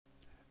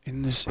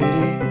In the city,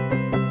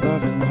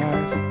 loving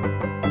life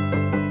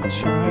and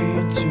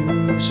trying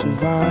to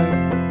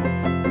survive.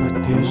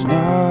 But there's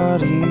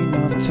not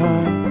enough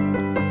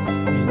time,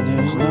 and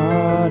there's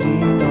not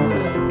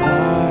enough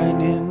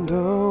wine in the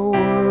world.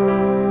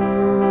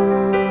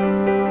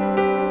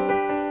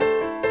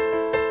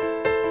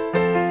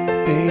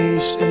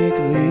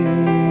 Basically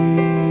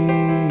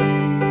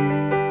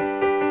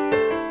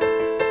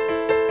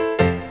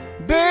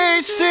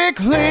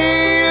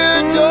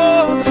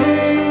adulting.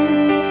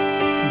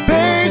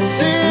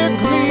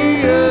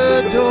 Basically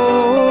adulting.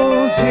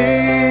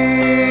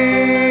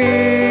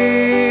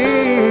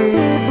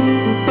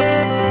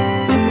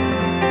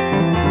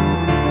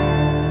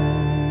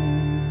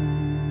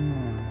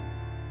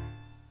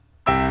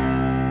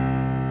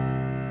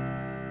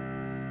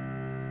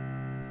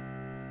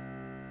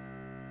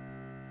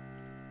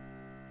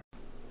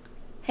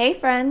 Hey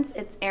friends,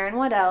 it's Erin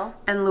Waddell.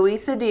 And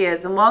Luisa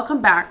Diaz, and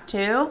welcome back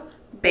to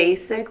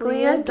Basically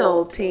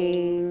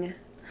Adulting.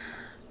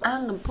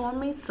 I'm gonna pour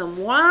me some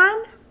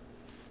wine.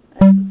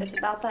 It's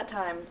about that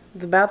time.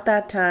 It's about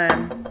that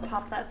time.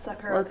 Pop that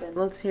sucker open.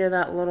 Let's hear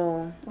that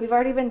little. We've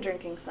already been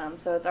drinking some,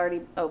 so it's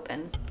already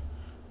open.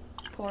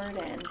 Pour it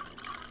in.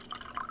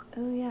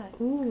 Oh yeah.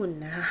 Ooh,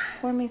 nice.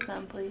 Pour me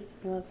some,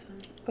 please.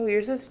 Oh,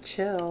 yours is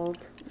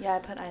chilled. Yeah, I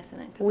put ice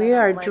in it. We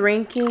are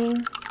drinking.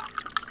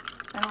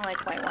 I don't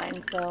like white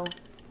wine, so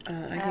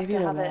I gave you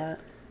a lot.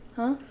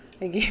 Huh?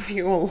 I gave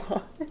you a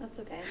lot. That's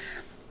okay.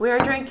 We are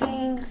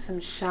drinking some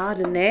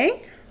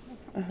Chardonnay.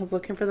 I was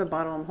looking for the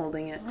bottle. I'm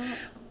holding it.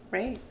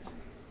 Right?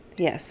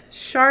 Yes.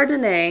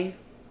 Chardonnay.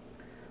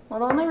 Well,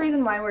 the only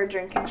reason why we're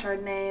drinking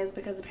Chardonnay is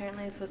because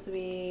apparently it's supposed to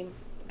be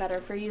better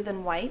for you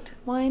than white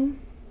wine.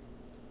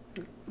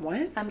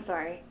 What? I'm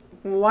sorry.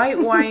 White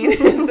wine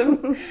is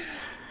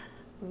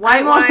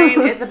white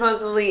wine is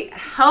supposedly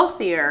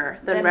healthier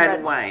than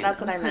red wine.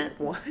 That's what I meant.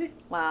 What?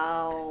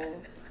 Wow.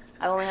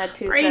 I've only had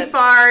 2 Brain sips.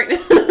 fart.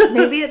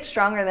 Maybe it's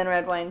stronger than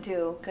red wine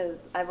too,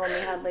 because I've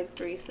only had like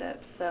 3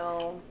 sips.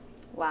 So,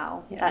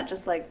 wow, Yeah. that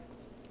just like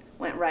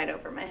went right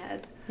over my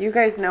head. You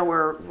guys know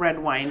we're red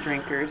wine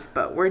drinkers,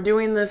 but we're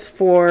doing this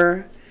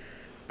for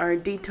our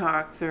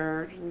detox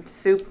or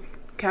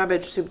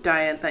cabbage soup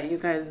diet that you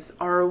guys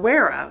are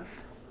aware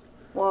of.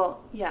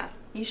 Well, yeah,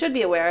 you should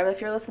be aware of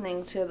if you're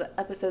listening to the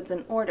episodes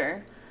in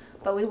order.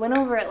 But we went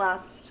over it the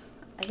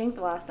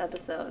last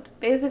episode.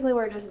 Basically,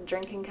 we're just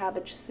drinking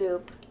cabbage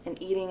soup and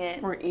eating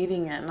it. We're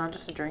eating it, not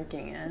just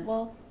drinking it.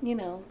 Well, you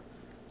know,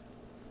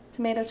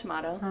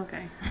 tomato.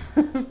 Okay.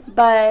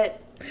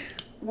 But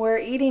we're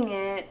eating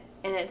it,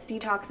 and it's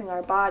detoxing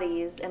our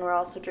bodies, and we're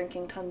also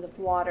drinking tons of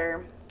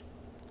water.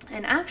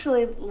 And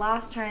actually,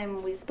 last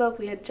time we spoke,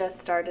 we had just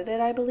started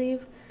it, I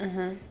believe.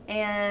 Mm-hmm.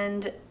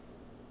 And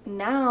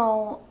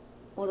now,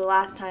 well, the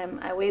last time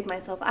I weighed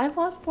myself, I've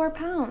lost 4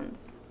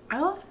 pounds. I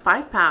lost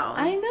 5 pounds.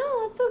 I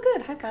know, that's so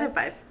good. High five.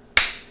 High five.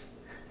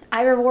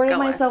 I rewarded Go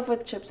myself us.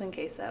 with chips and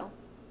queso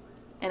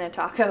and a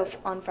taco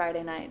on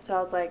Friday night. So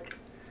I was like,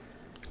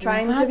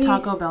 trying to be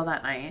Taco Bell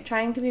that night.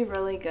 Trying to be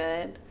really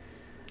good,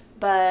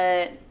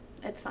 but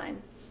it's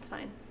fine. It's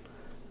fine.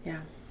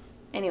 Yeah.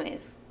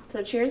 Anyways,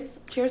 so cheers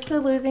to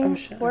losing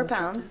 4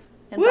 pounds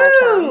and 5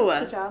 Woo! pounds.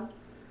 Good job.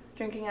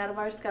 Drinking out of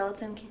our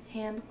skeleton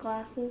hand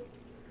glasses.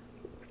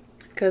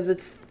 Because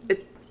it's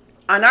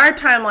on our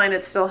timeline,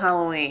 it's still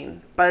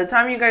Halloween. By the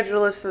time you guys are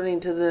listening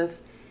to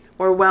this,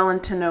 we're well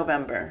into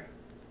November.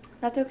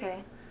 That's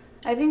okay.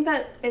 I think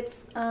that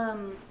it's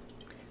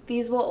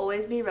these will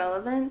always be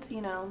relevant,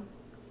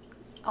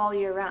 all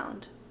year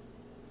round.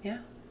 Yeah.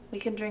 We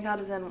can drink out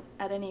of them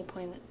at any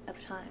point of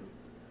time.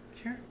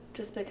 Sure.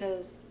 Just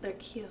because they're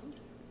cute.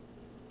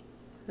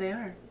 They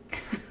are.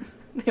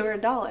 They were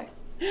 $1.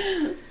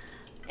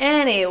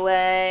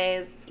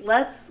 Anyways,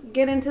 let's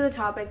get into the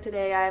topic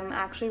today. I'm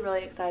actually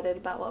really excited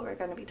about what we're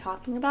going to be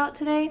talking about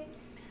today,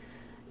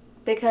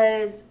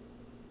 because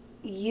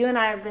you and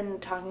I have been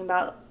talking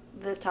about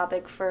this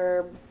topic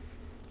for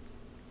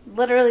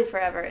literally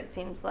forever, it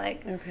seems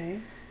like. Okay.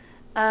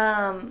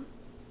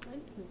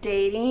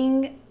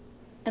 Dating,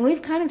 and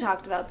we've kind of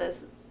talked about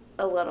this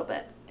a little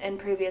bit in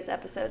previous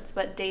episodes,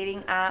 but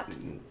dating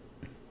apps.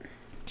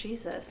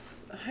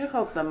 Jesus. I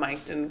hope the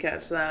mic didn't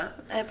catch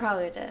that. It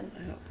probably did.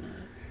 I hope not.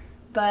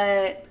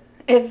 But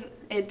if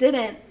it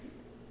didn't,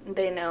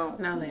 they know.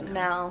 Now they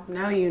know.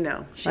 Now you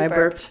know. She I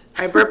burped.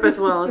 I burp as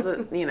well as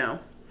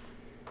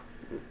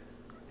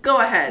Go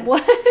ahead.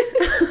 What?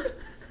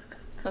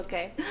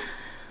 Okay.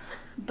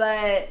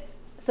 But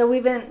so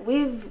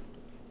we've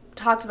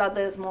talked about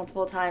this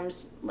multiple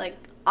times, like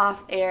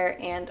off air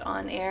and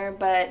on air,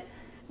 but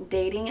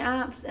dating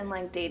apps and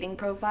like dating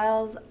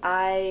profiles,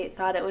 I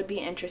thought it would be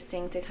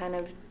interesting to kind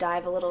of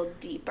dive a little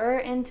deeper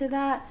into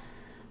that.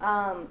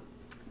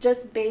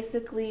 Just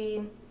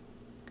basically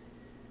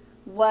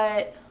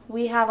what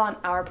we have on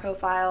our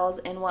profiles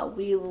and what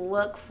we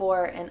look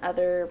for in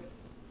other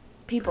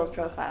people's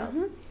profiles.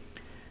 Mm-hmm.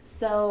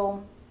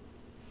 So,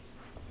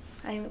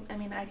 I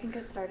mean, I can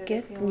get started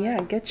if you want. Yeah,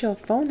 get your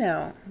phone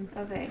out.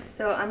 Okay,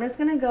 so I'm just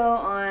going to go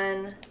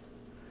on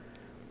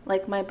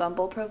like my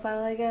Bumble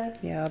profile, I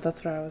guess. Yeah,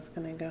 that's where I was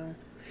going to go.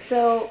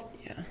 So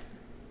Yeah.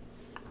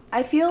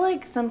 I feel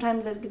like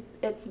sometimes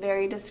it's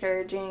very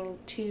discouraging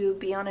to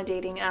be on a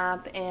dating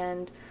app,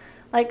 and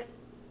like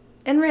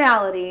in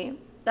reality,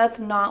 that's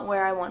not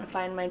where I want to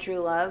find my true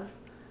love.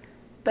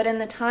 But in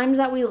the times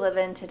that we live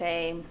in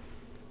today,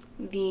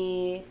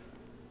 the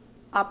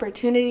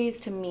opportunities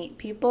to meet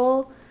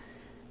people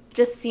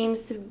just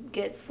seems to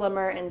get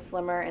slimmer and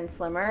slimmer and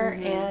slimmer,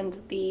 and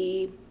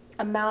the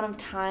amount of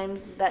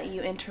times that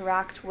you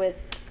interact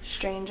with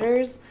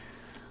strangers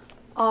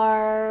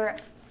are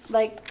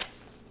like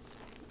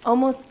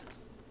almost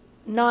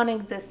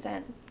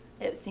non-existent,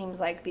 it seems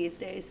like these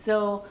days.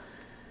 So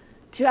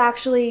to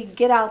actually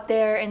get out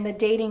there in the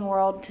dating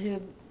world,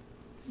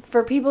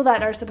 for people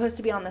that are supposed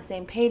to be on the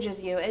same page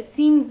as you, it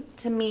seems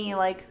to me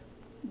like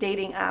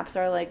dating apps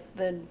are like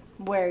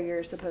where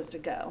you're supposed to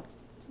go.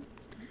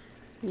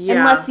 Yeah.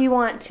 Unless you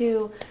want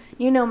to,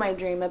 my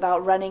dream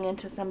about running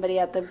into somebody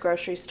at the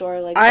grocery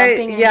store, like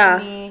bumping into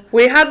me.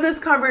 We had this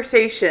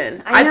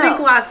conversation. I think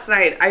last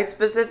night I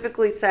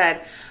specifically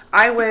said,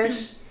 I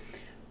wish,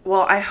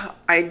 well,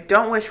 I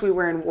don't wish we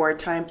were in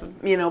wartime,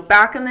 but,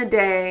 back in the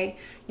day,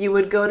 you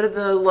would go to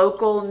the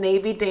local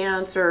Navy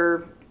dance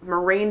or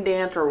Marine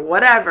dance or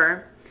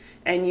whatever,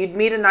 and you'd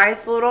meet a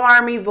nice little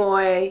Army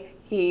boy.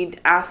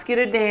 He'd ask you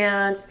to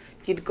dance.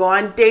 You'd go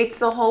on dates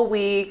the whole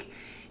week.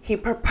 He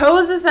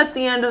proposes at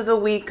the end of the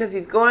week because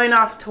he's going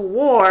off to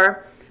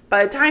war.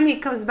 By the time he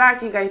comes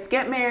back, you guys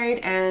get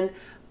married, and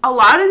a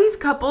lot of these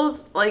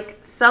couples like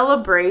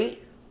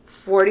celebrate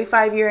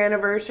 45-year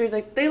anniversaries.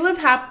 Like they live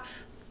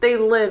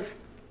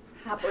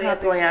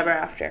happily ever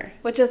after.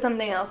 Which is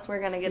something else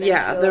we're gonna get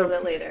into a little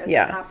bit later.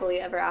 Yeah, the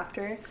happily ever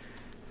after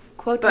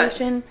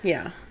quotation.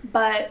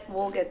 But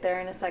we'll get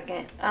there in a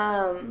second.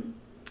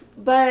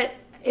 But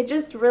it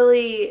just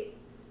really,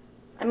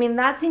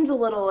 that seems a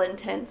little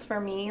intense for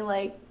me.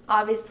 Like,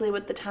 obviously,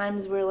 with the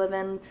times we're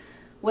living,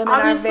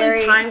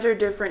 times are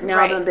different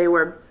now than they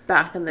were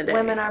back in the day.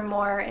 Women are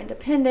more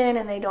independent,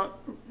 and they don't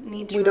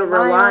need to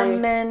rely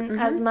on men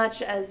as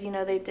much as,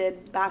 they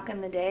did back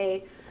in the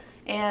day.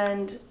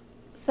 And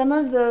some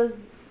of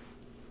those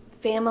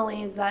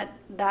families that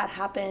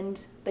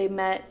happened,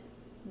 they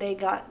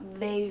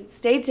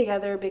stayed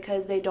together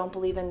because they don't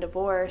believe in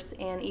divorce.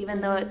 And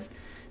even though it's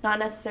not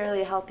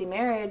necessarily a healthy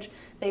marriage,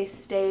 they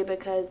stay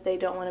because they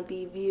don't want to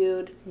be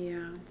viewed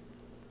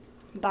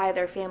by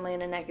their family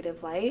in a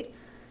negative light,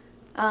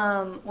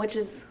 which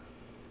is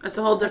it's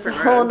a whole different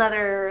road. Whole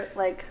nother,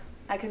 like,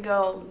 I could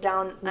go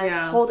down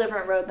a whole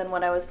different road than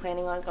what I was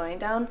planning on going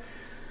down.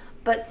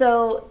 But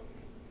so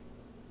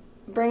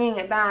bringing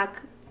it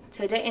back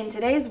in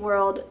today's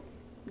world,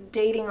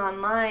 dating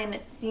online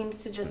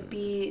seems to just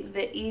be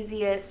the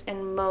easiest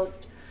and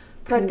most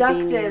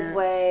productive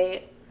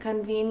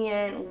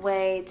convenient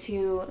way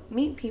to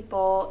meet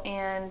people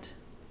and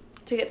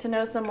to get to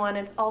know someone.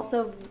 It's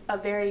also a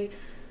very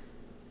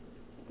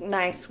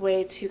nice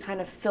way to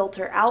kind of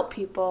filter out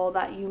people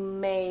that you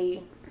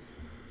may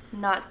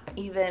not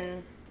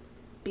even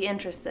be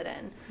interested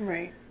in.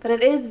 Right. But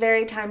it is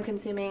very time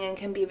consuming and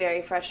can be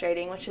very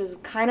frustrating, which is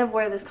kind of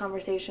where this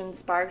conversation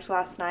sparked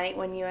last night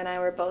when you and I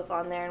were both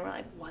on there and we're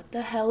like, what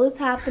the hell is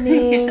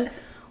happening?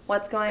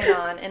 What's going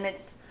on? And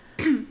it's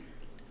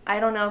I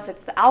don't know if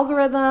it's the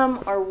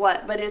algorithm or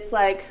what, but it's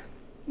like,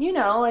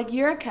 like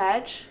you're a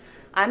catch,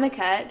 I'm a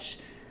catch.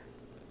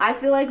 I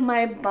feel like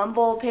my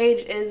Bumble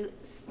page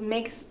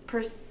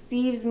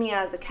perceives me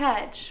as a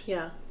catch.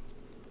 Yeah.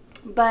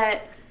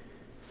 But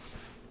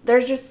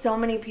there's just so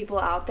many people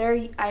out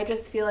there. I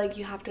just feel like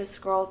you have to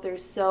scroll through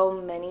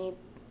so many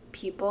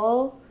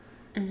people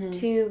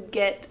to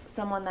get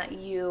someone that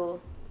you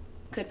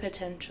could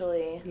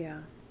potentially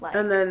like.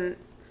 And then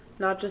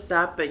not just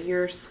that, but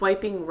you're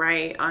swiping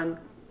right on,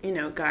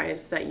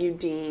 guys that you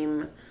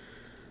deem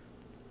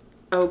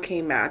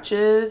okay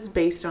matches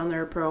based on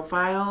their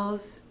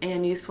profiles,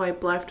 and you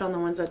swipe left on the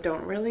ones that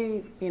don't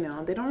really, they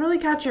don't really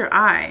catch your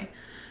eye.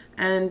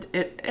 And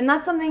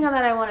that's something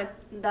that I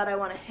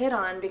want to hit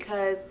on,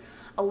 because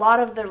a lot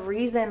of the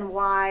reason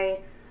why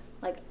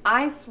like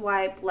I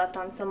swipe left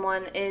on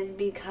someone is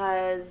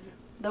because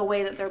the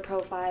way that their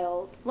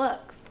profile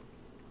looks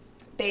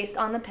based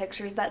on the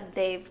pictures that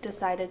they've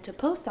decided to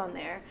post on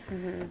there.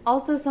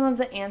 Also, some of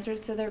the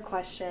answers to their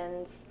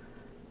questions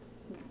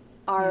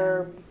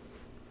are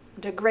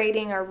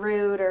degrading or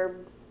rude or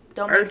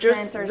don't make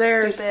sense or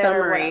their stupid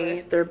summary, or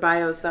whatever. Their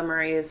bio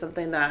summary is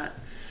something that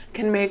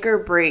can make or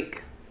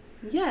break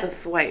the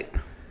swipe,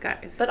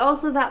 guys. But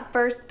also that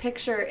first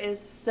picture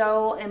is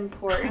so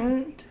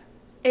important.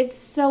 It's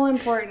so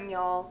important,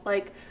 y'all.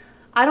 Like,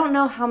 I don't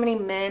know how many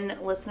men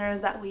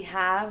listeners that we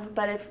have,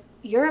 but if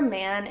you're a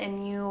man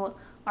and you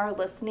are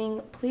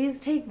listening, please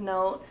take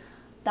note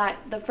that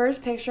the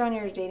first picture on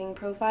your dating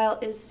profile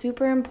is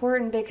super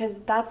important,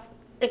 because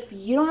if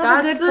you don't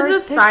have a good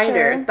first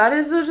picture. That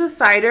is the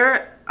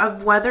decider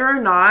of whether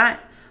or not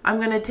I'm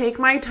going to take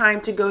my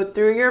time to go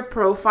through your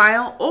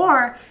profile,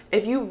 or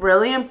if you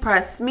really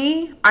impress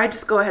me, I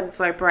just go ahead and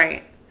swipe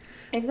right.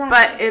 Exactly.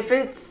 But if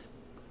it's,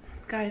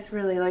 guys,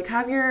 really, like,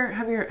 have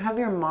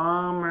your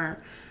mom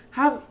or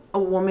have a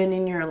woman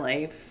in your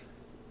life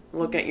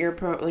look at your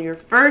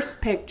first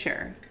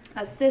picture.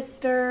 A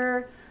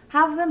sister,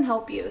 have them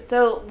help you.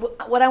 So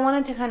what I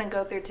wanted to kind of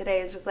go through today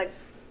is just like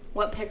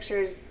what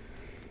pictures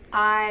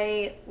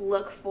I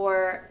look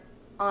for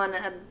on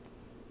a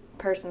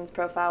person's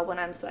profile when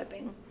I'm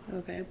swiping.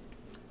 Okay.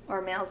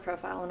 Or male's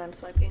profile when I'm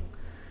swiping.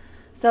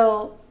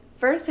 So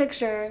first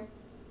picture,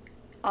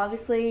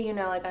 obviously, you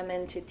know, like I'm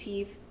into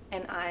teeth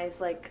and eyes,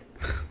 like.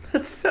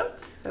 That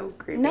sounds so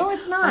creepy. No,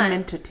 it's not. I'm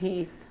into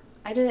teeth.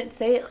 I didn't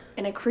say it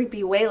in a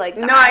creepy way like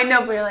that. No, I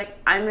know, but you're like,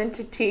 I'm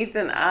into teeth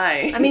and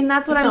eyes. I mean,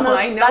 that's what I'm No,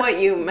 I know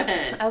what you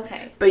meant.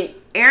 Okay. But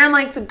Erin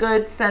likes a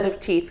good set of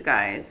teeth,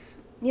 guys.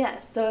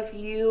 Yes, so if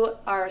you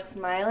are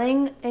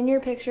smiling in your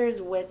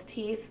pictures with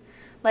teeth,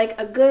 like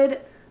a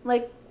good,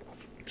 like,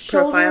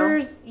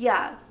 shoulders, profile.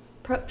 Yeah,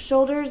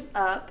 shoulders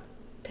up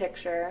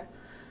picture,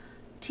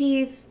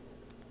 teeth,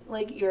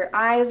 like your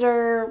eyes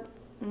are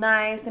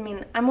nice. I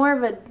mean, I'm more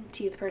of a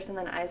teeth person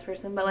than eyes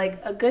person, but like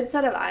a good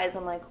set of eyes,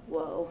 I'm like,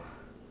 whoa,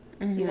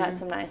 you got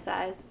some nice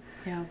eyes.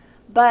 Yeah.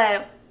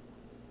 But,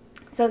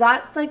 so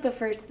that's like the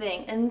first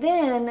thing. And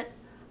then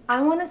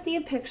I want to see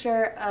a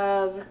picture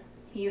of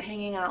you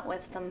hanging out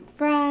with some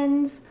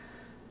friends,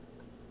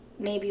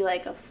 maybe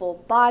like a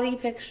full body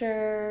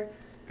picture,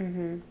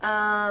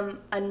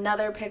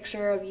 another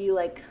picture of you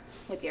like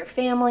with your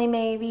family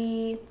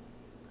maybe.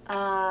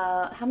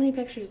 How many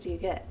pictures do you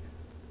get?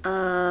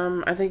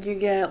 I think you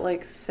get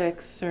like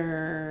 6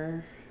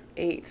 or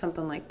 8,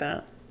 something like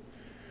that.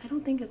 I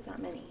don't think it's that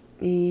many.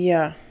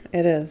 Yeah,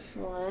 it is.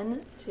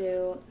 1,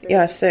 2, 3,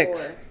 Yeah,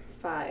 6. 4,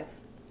 5,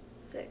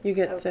 6. You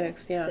get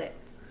 6, yeah.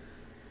 6.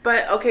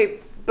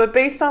 But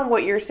based on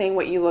what you're saying,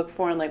 what you look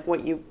for, and like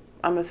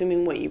I'm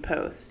assuming what you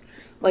post,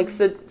 like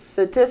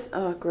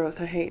oh, gross.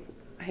 I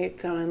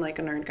hate sounding like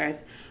a nerd,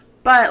 guys.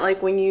 But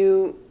like when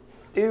you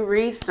do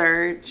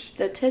research,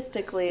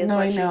 Statistically is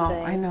what she's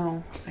saying. I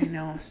know.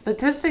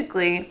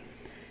 Statistically,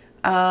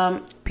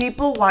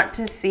 people want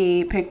to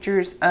see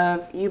pictures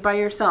of you by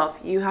yourself,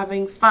 you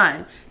having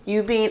fun,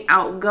 you being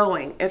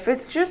outgoing. If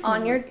it's just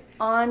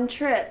on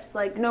trips,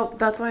 like no,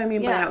 that's what I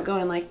mean by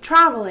outgoing, like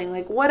traveling,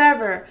 like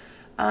whatever.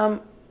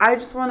 I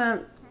just want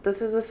to.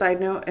 This is a side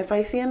note. If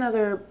I see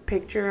another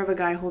picture of a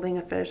guy holding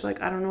a fish,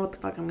 like I don't know what the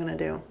fuck I'm gonna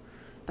do.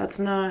 That's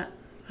not.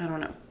 I don't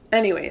know.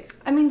 Anyways.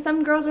 I mean,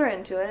 some girls are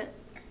into it.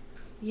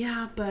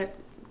 Yeah, but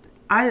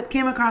I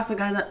came across a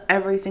guy that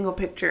every single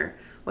picture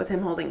was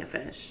him holding a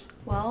fish.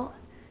 Well,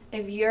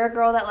 if you're a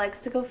girl that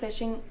likes to go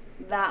fishing,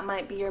 that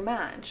might be your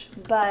match.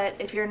 But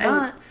if you're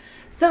not...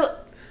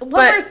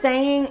 What we're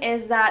saying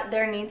is that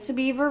there needs to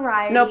be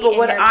variety. No, but in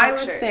what your I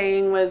was pictures.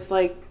 saying was,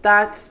 like,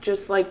 that's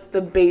just, like,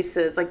 the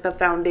basis, like, the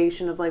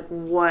foundation of, like,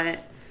 what,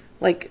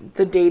 like,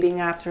 the dating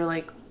apps are,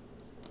 like,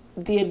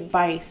 the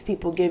advice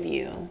people give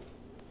you.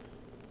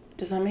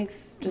 Does that make...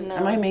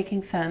 Am I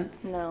making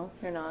sense? No,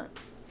 you're not.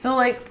 So,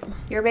 like...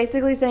 You're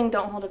basically saying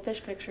don't hold a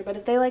fish picture, but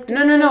if they like to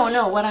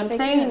No. What I'm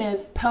saying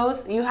is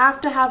post... You have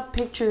to have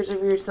pictures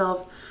of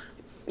yourself,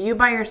 you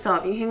by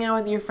yourself, you hang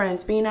out with your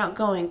friends, being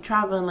outgoing,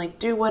 traveling, like,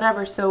 do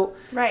whatever, so...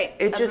 Right,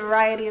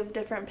 variety of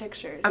different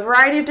pictures. A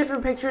variety of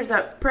different pictures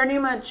that pretty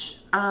much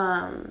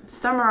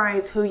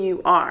summarize who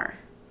you are.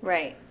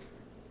 Right.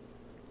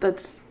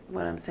 That's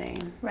what I'm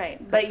saying.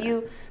 Right, but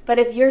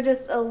if you're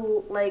just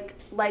like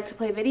to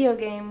play video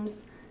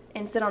games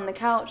and sit on the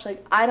couch,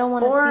 like, I don't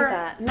want to see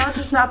that. Not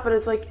just that, but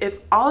it's like if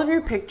all of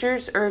your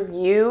pictures are of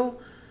you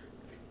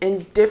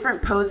in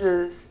different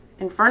poses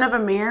in front of a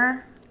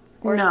mirror,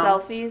 or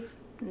selfies,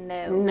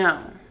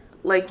 no.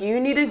 Like, you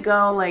need to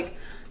go, like,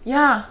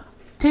 yeah,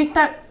 take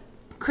that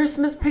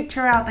Christmas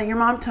picture out that your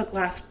mom took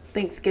last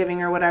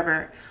Thanksgiving or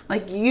whatever.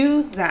 Like,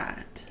 use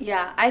that.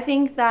 Yeah, I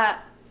think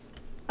that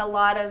a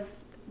lot of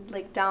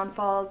like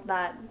downfalls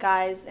that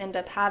guys end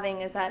up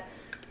having is that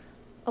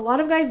a lot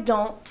of guys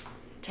don't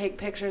take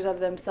pictures of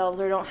themselves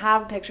or don't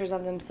have pictures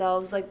of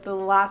themselves. Like, the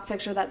last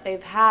picture that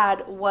they've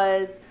had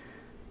was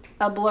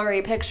a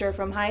blurry picture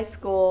from high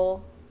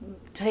school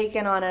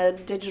taken on a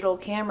digital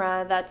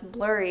camera that's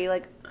blurry,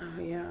 like,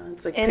 oh yeah,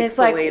 it's like and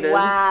pixelated. It's like,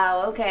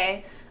 wow,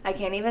 okay, I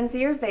can't even see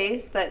your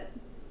face, but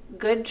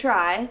good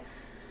try.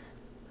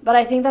 But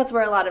I think that's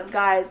where a lot of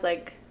guys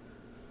like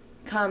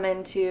come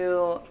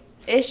into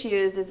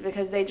issues, is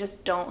because they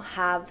just don't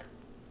have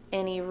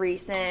any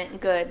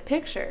recent good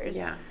pictures.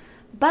 Yeah.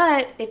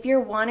 But if you're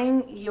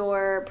wanting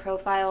your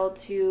profile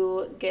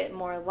to get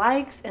more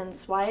likes and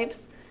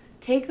swipes,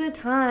 take the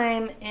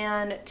time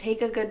and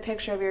take a good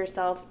picture of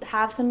yourself.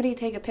 Have somebody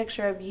take a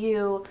picture of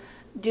you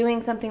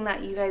doing something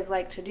that you guys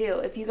like to do.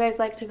 If you guys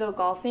like to go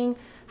golfing,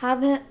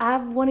 have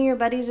one of your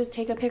buddies just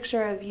take a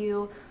picture of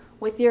you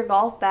with your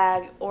golf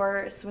bag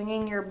or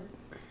swinging your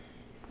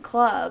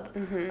club,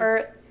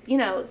 or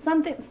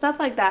stuff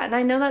like that. And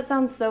I know that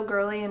sounds so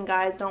girly and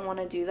guys don't want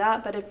to do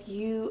that, but if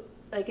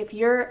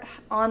you're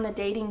on the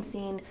dating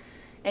scene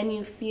and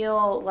you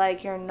feel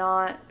like you're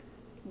not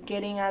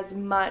getting as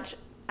much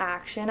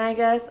action, I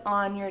guess,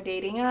 on your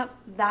dating app,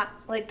 that,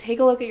 like, take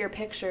a look at your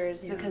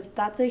pictures, because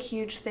that's a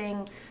huge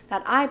thing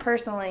that I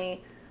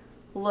personally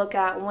look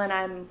at when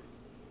I'm,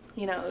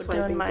 you know,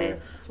 Swiping doing my through.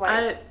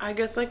 swipe. I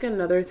guess, like,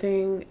 another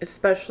thing,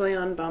 especially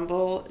on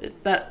Bumble,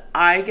 that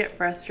I get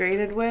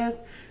frustrated with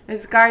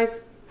is guys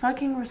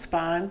fucking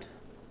respond.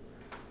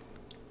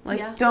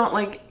 Like, don't,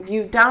 like,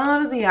 you've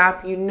downloaded the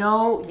app, you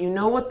know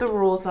what the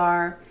rules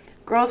are.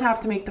 Girls have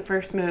to make the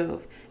first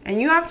move.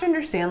 And you have to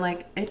understand,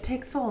 like, it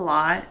takes a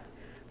lot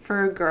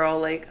for a girl,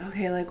 like,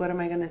 okay, like, what am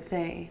I going to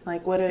say?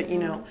 Like, you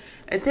know,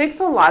 it takes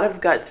a lot of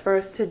guts for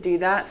us to do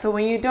that. So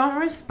when you don't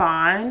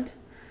respond,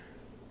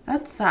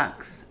 that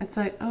sucks. It's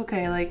like,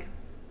 okay, like,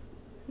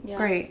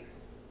 great.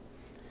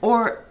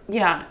 Or,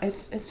 yeah,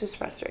 it's just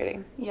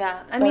frustrating.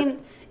 Yeah. I mean,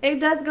 it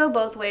does go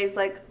both ways,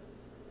 like,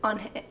 on,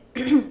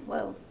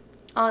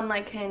 on,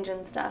 like, Hinge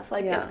and stuff.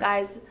 Like, if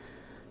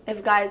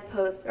guys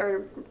post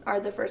or are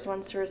the first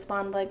ones to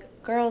respond, like,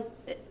 girls,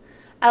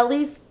 at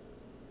least,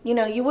 you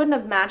know, you wouldn't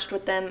have matched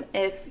with them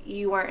if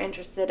you weren't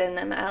interested in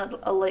them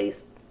at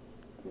least.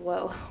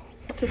 Whoa.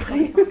 What is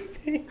going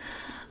on?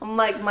 I'm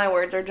like, my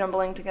words are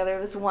jumbling together.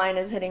 This wine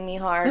is hitting me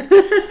hard.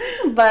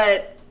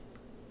 But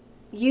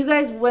you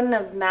guys wouldn't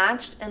have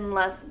matched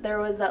unless there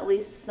was at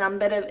least some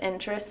bit of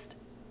interest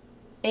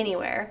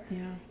anywhere.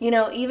 Yeah. You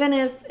know, even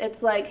if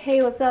it's like,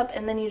 hey, what's up?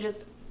 And then you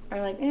just are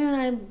like, yeah,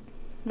 I'm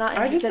not interested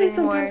anymore. I just think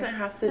sometimes it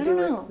has to do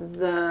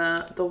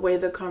with the way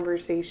the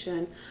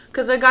conversation,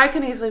 because a guy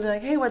can easily be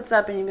like, hey, what's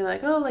up? And you'd be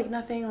like, oh, like,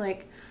 nothing,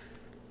 like,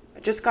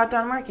 just got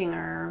done working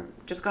or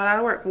just got out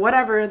of work,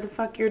 whatever the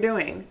fuck you're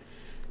doing.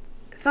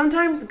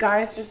 Sometimes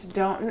guys just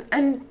don't,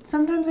 and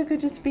sometimes it could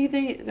just be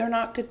they're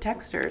not good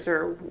texters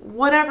or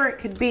whatever it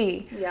could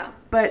be. Yeah.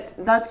 But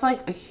that's,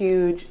 like, a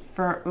huge,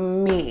 for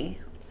me,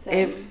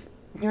 if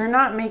you're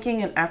not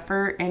making an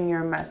effort in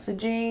your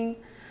messaging,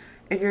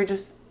 if you're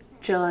just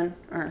chilling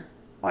or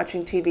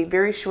watching TV,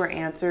 very short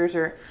answers,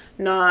 or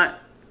not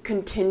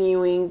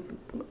continuing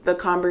the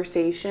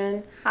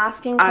conversation,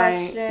 asking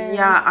questions,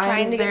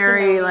 I'm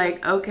very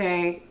like,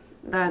 okay,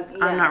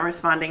 I'm not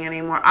responding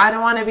anymore. I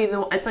don't want to be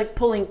it's like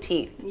pulling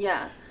teeth.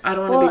 Yeah. I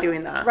don't want to be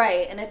doing that.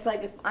 Right. And it's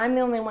like, if I'm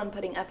the only one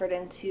putting effort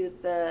into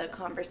the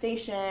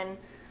conversation,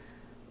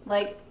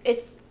 like,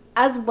 it's,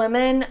 as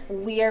women,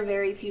 we are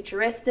very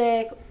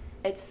futuristic.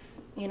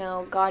 It's, you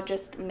know, God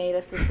just made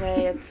us this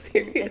way.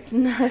 It's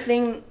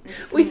nothing.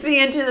 We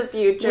see into the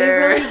future. We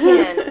really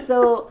can.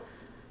 So,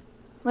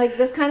 like,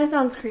 this kind of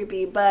sounds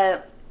creepy,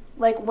 but,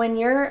 like, when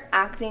you're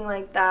acting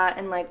like that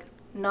and, like,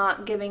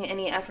 not giving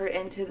any effort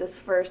into this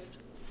first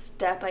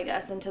step, I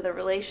guess, into the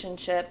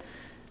relationship,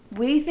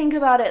 we think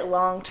about it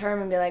long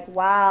term and be like,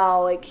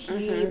 wow, like,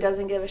 he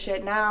doesn't give a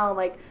shit now.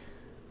 Like,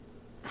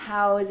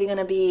 how is he going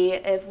to be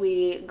if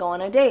we go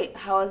on a date?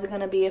 How is it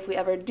going to be if we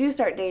ever do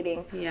start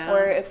dating? Yeah.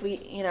 Or if we,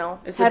 you know,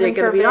 is the date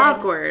going to be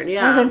awkward?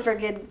 Yeah.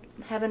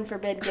 Heaven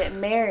forbid, get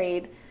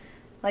married.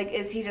 Like,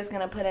 is he just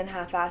going to put in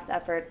half-assed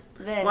effort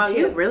then, wow,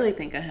 you really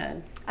think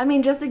ahead. I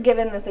mean, just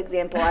given this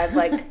example, I've,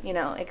 like, you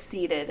know,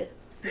 exceeded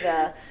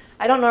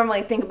I don't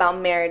normally think about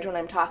marriage when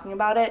I'm talking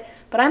about it,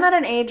 but I'm at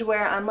an age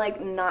where I'm,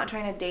 like, not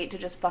trying to date to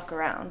just fuck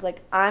around.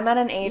 Like, I'm at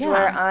an age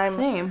where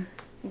I'm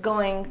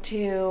going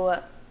to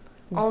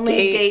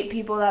only date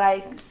people that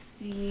I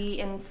see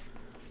and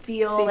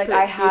feel like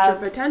I have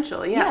future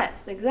potential. Yeah.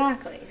 Yes,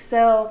 exactly.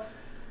 So,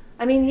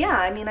 I mean,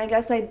 I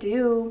guess I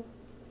do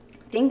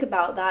think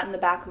about that in the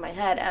back of my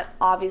head.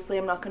 Obviously,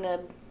 I'm not going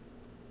to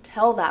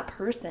tell that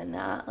person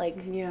that, like,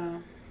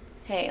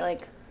 hey,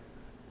 like,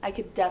 I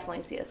could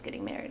definitely see us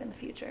getting married in the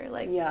future.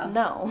 Like,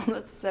 no,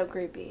 that's so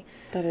creepy.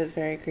 That is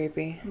very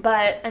creepy.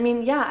 But, I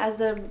mean,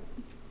 as a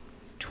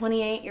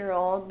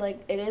 28-year-old,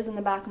 like, it is in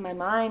the back of my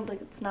mind.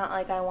 Like, it's not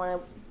like I want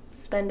to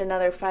spend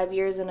another 5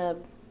 years in a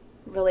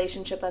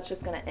relationship that's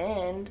just going to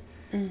end.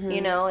 Mm-hmm.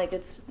 You know, like,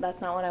 that's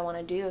not what I want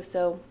to do.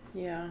 So,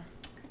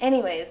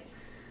 anyways,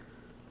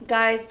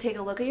 guys, take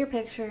a look at your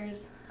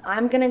pictures.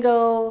 I'm going to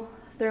go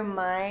through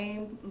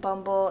my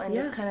Bumble and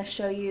just kind of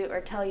show you or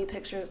tell you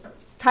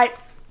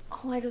types.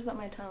 Oh, I just bit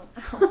my tongue.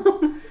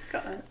 Oh,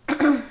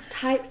 God.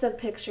 Types of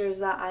pictures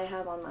that I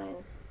have on mine.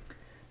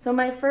 So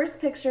my first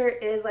picture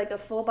is like a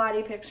full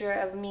body picture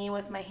of me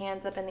with my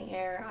hands up in the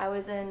air. I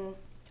was in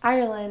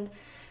Ireland,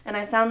 and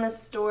I found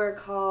this store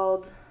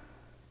called,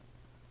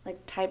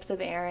 like, Types of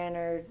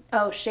Erin,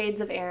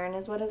 Shades of Erin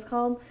is what it's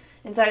called.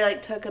 And so I,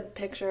 like, took a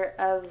picture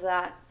of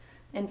that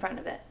in front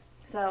of it.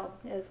 So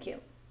it was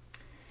cute.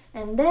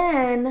 And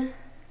then...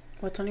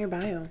 What's on your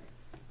bio?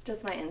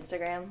 Just my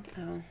Instagram.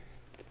 Oh.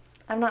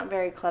 I'm not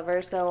very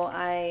clever, so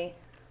I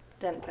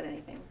didn't put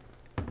anything.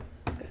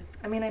 That's good.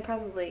 I mean, I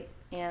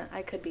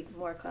could be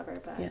more clever,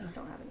 but I just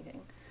don't have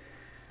anything.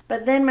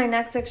 But then my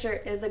next picture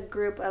is a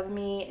group of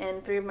me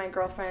and 3 of my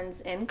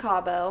girlfriends in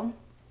Cabo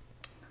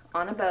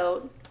on a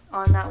boat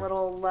on that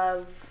little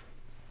love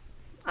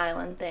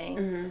island thing.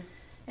 Mm-hmm.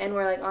 And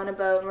we're, like, on a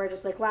boat, and we're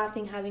just, like,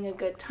 laughing, having a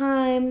good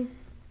time.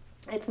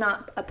 It's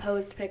not a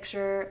posed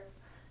picture.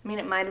 I mean,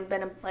 it might have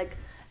been, like,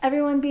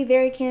 everyone be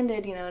very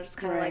candid, you know, just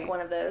kind of like one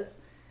of those.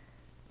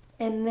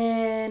 And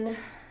then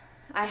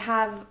I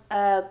have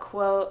a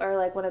quote or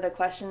like one of the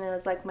questions. It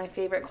was like my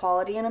favorite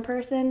quality in a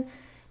person,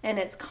 and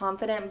it's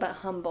confident but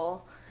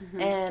humble.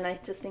 And I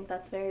just think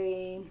that's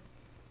very,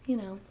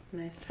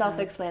 Nice.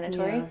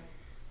 self-explanatory.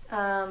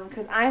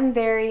 Because I'm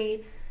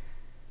very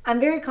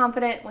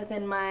confident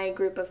within my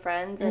group of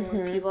friends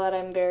and people that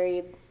I'm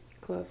very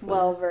Close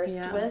well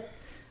versed with.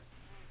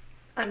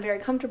 I'm very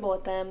comfortable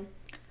with them.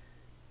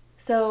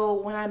 So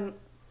when I'm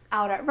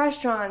out at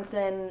restaurants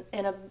and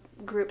in a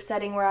group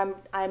setting where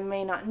I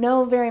may not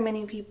know very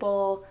many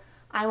people,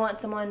 I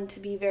want someone to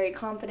be very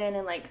confident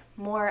and like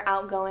more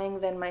outgoing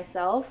than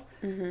myself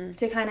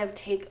to kind of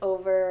take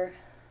over,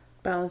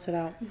 balance it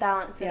out.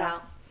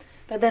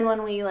 But then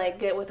when we like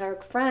get with our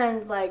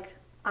friends, like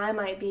I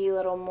might be a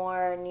little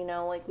more, and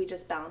like we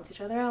just balance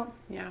each other out.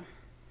 Yeah.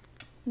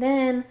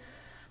 Then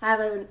I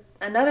have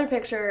another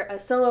picture, a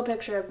solo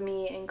picture of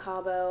me in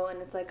Cabo,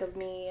 and it's like of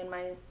me in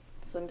my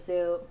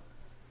swimsuit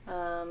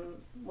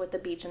with the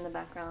beach in the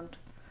background.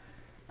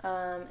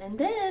 And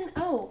then,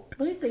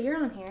 Louisa, you're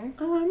on here.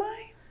 Oh, am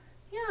I?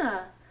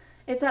 Yeah.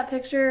 It's that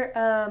picture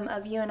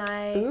of you and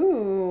I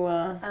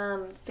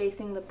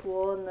facing the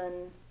pool, and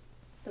then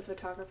the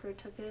photographer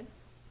took it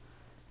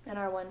in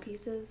our one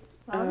pieces.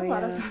 Wow, I have a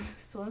lot of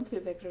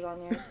swimsuit pictures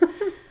on here.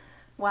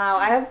 Wow,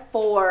 I have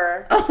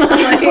 4. Oh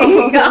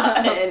my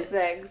God.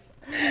 6.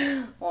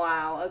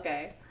 Wow,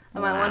 okay. I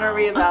might want to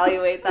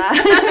reevaluate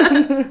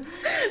that.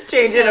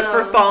 Change it up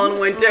for fall and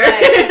winter.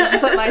 Right.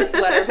 Put my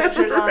sweater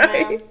pictures on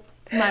there.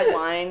 My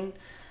wine.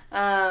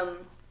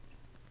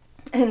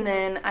 And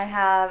then I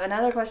have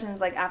another question is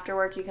like, after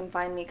work you can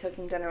find me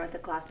cooking dinner with a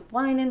glass of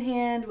wine in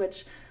hand,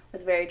 which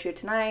was very true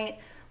tonight.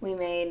 We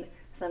made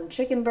some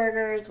chicken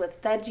burgers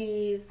with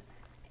veggies.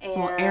 And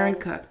well, Aaron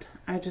cooked.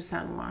 I just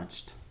sat and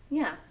watched.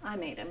 Yeah, I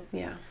made him.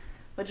 Yeah.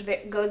 Which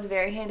goes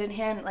very hand in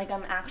hand. Like,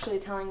 I'm actually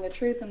telling the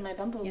truth in my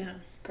Bumble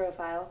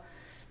profile.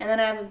 And then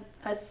I have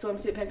a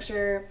swimsuit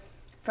picture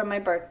from my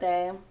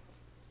birthday,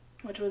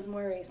 which was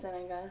more recent,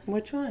 I guess.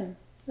 Which one?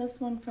 This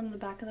one from the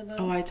back of the boat.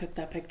 Oh, I took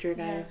that picture,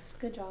 guys. Yes,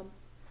 good job.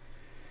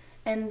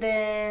 And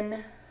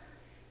then...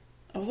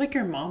 I was like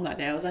your mom that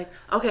day. I was like,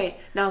 okay,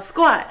 now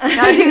squat.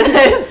 Now do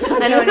this.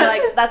 I know, and you're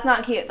like, that's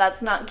not cute.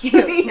 That's not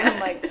cute. Yeah. I'm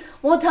like,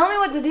 well, tell me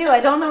what to do.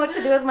 I don't know what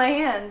to do with my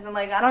hands. And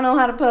like, I don't know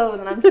how to pose,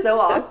 and I'm so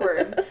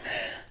awkward.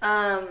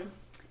 And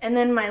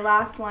then my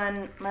last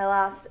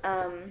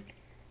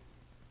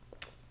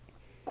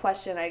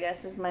question, I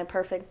guess, is my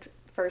perfect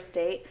first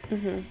date.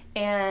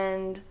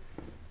 And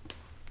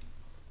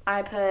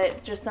I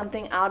put just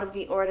something out of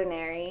the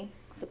ordinary,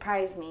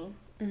 surprise me.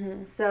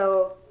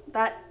 So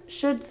that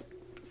should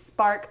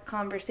spark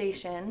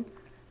conversation.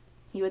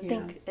 You would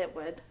think it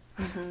would.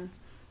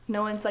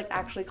 No one's like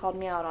actually called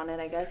me out on it,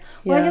 I guess.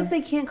 Well, I guess they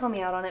can't call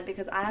me out on it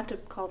because I have to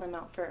call them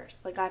out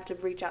first. Like, I have to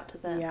reach out to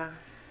them. Yeah.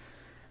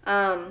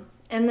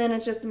 And then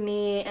it's just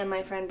me and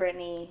my friend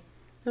Brittany.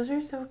 Those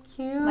are so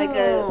cute. Like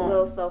a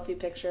little selfie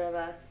picture of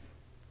us.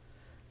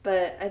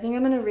 But I think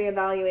I'm going to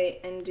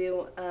reevaluate and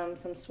do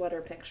some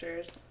sweater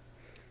pictures.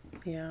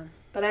 Yeah.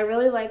 But I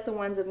really like the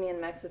ones of me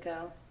in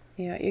Mexico.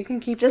 Yeah, you can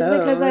keep just those.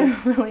 Because I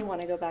really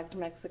want to go back to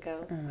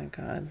Mexico. Oh my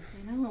God.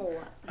 I know.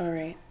 All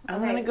right.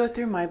 I'm going to go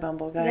through my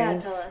Bumble,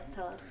 guys. Yeah,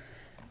 tell us.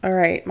 All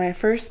right. My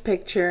first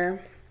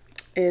picture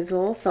is a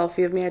little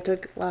selfie of me I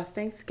took last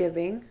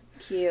Thanksgiving.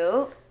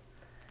 Cute.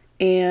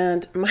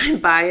 And my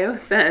bio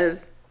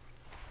says,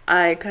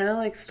 I kind of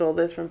like stole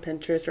this from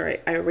Pinterest, or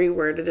I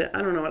reworded it.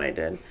 I don't know what I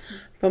did.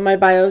 But my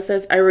bio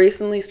says, I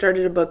recently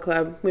started a book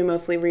club. We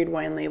mostly read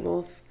wine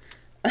labels.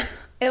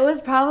 It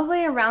was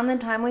probably around the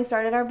time we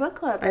started our book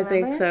club, remember? I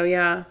think so,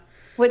 yeah.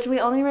 Which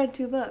we only read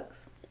 2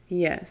 books.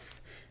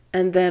 Yes.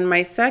 And then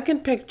my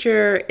second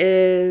picture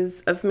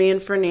is of me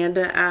and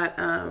Fernanda at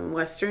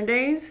Western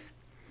Days.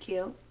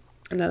 Cute.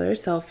 Another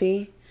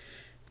selfie.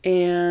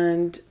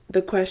 And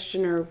the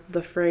question or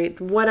the phrase,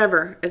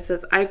 whatever, it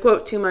says, I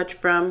quote too much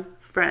from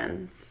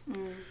Friends.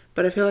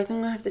 But I feel like I'm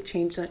going to have to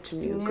change that to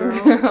New Girl.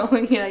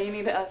 Yeah, you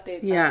need to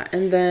update that. Yeah,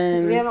 and then...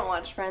 Because we haven't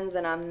watched Friends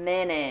in a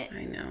minute.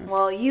 I know.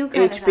 Well, you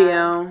kind of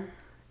HBO.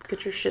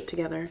 Get your shit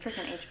together.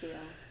 Freaking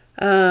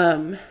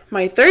HBO.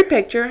 My third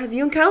picture has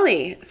you and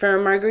Kelly for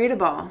Margarita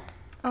Ball.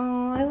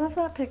 Oh, I love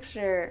that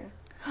picture.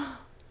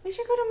 We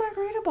should go to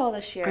Margarita Ball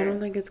this year. I don't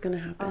think it's going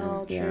to happen.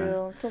 Oh, true.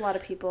 Yeah. It's a lot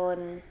of people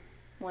in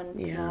one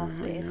small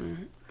space.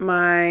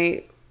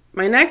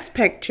 My next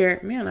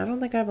picture, man, I don't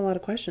think I have a lot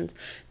of questions.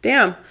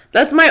 Damn,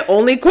 that's my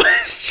only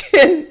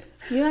question.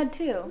 You had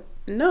 2.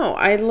 No,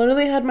 I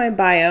literally had my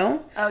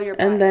bio. Oh, your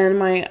bio. And then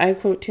my I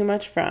quote too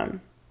much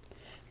from.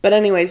 But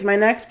anyways, my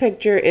next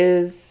picture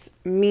is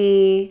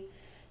me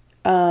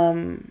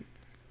posing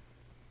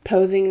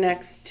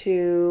next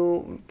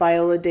to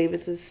Viola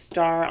Davis's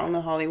star on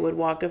the Hollywood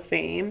Walk of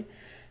Fame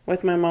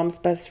with my mom's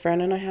best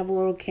friend. And I have a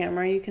little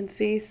camera you can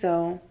see,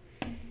 so.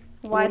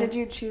 Why did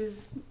you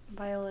choose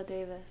Viola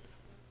Davis?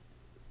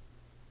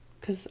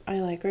 Because I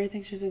like her. I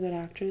think she's a good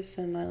actress,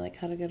 and I like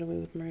How to Get Away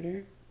with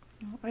Murder.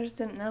 I just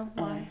didn't know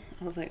why.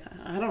 I was like,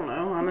 I don't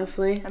know,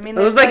 honestly. I mean,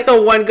 it was like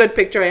the one good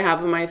picture I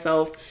have of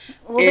myself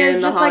in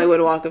the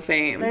Hollywood Walk of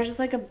Fame. There's just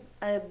like a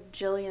a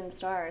jillion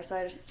stars,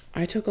 so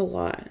I took a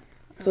lot.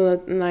 So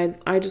that, and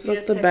I just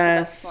looked the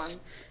best. one.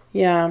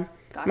 Yeah.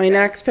 Gotcha. My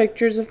next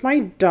picture's of my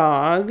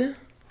dog.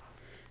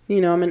 You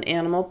know, I'm an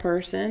animal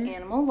person.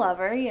 Animal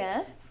lover,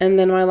 yes. And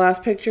then my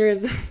last picture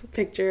is this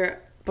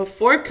picture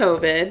before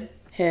COVID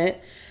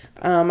hit.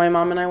 My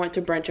mom and I went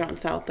to brunch out in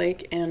South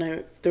Lake,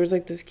 and there was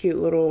like this cute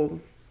little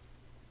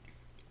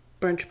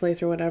brunch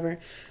place or whatever,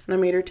 and I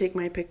made her take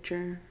my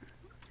picture.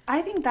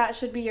 I think that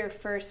should be your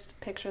first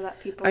picture that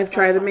people I've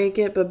tried to make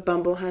it, but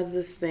Bumble has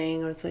this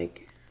thing. It's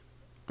like,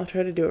 I'll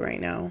try to do it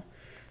right now.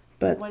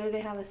 But what do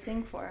they have a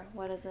thing for?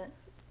 What is it?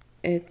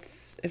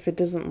 It's if it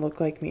doesn't look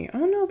like me.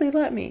 Oh no, they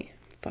let me.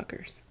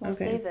 Fuckers. Well,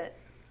 okay. Save it.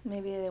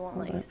 Maybe they won't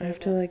let you save it. I have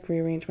to like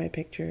rearrange my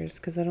pictures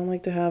because I don't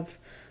like to have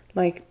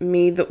like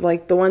me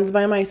like the ones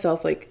by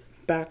myself like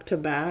back to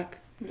back.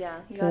 Yeah,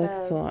 you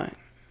gotta. It's a lot.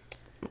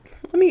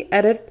 Let me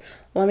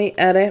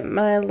edit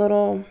my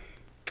little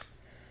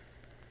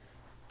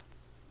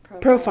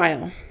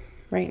profile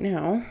right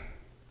now.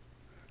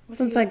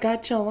 Since I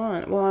got y'all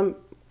on. Well, I'm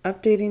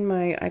updating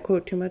my I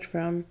quote too much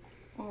from.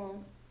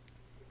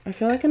 I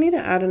feel like I need to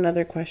add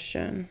another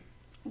question.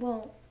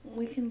 Well,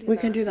 we can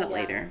do that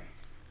later.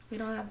 We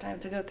don't have time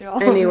to go through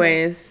all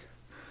Anyways,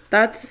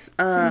 that's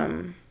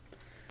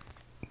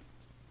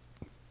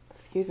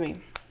excuse me.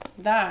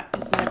 That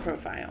is my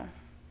profile.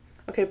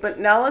 Okay, but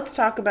now let's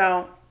talk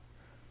about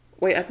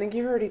wait, I think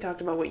you've already talked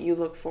about what you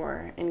look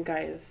for in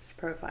guys'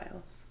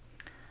 profiles.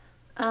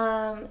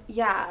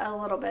 Yeah, a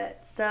little bit.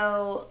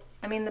 So,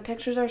 I mean, the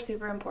pictures are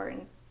super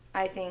important,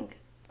 I think,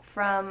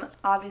 from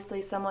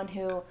obviously someone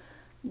who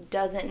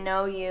doesn't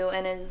know you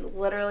and is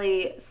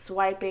literally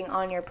swiping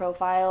on your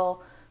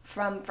profile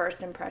from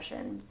first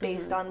impression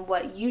based on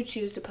what you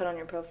choose to put on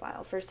your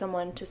profile for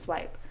someone to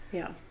swipe.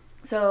 Yeah.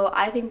 So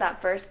I think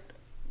that first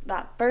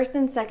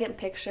and second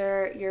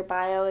picture, your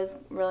bio is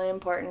really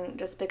important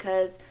just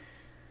because,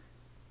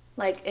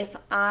 like, if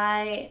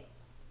I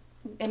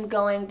am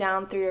going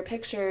down through your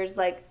pictures,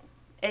 like,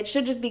 it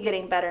should just be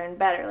getting better and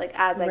better, like,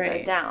 as I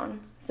go down.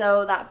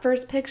 So that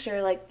first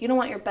picture, like, you don't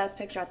want your best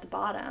picture at the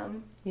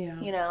bottom. Yeah.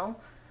 You know?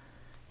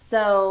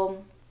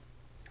 So,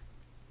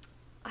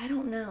 I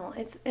don't know.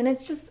 It's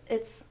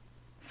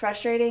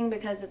frustrating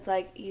because it's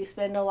like you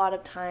spend a lot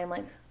of time,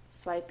 like,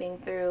 swiping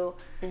through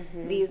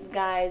these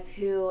guys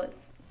who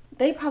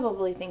they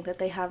probably think that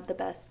they have the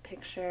best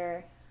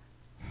picture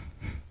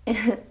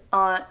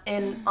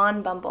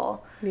on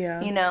Bumble.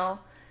 Yeah. You know,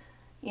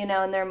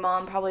 and their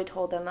mom probably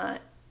told them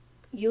that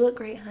you look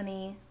great,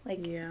 honey.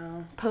 Like,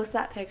 post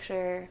that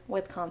picture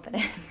with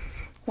confidence.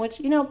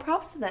 Which,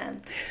 props to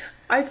them.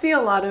 I see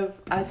a lot of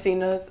as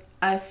seen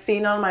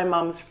on my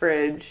mom's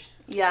fridge.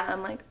 Yeah,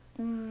 I'm like,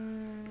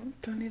 don't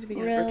need to be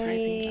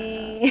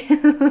really?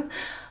 advertising that.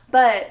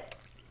 But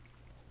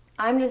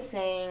I'm just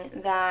saying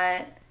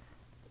that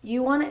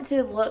you want it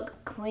to look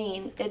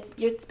clean.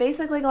 It's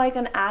basically like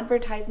an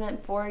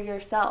advertisement for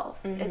yourself.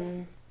 It's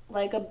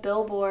like a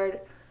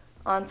billboard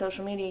on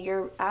social media.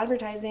 You're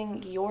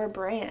advertising your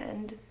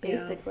brand,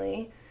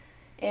 basically.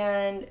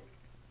 And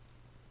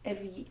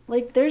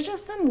if there's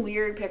just some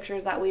weird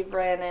pictures that we've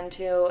ran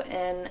into,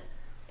 and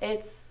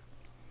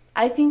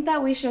I think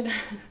that we should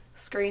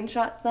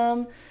screenshot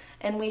some,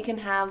 and we can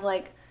have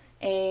like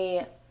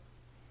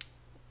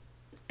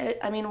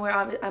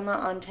I'm not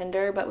on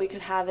Tinder, but we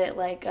could have it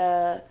like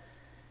a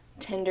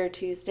Tinder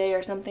Tuesday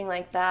or something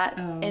like that,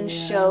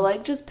 show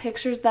like just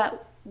pictures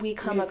that we've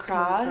come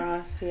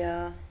across.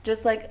 Yeah.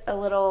 Just like a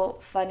little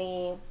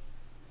funny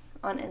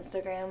on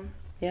Instagram.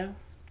 Yeah,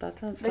 that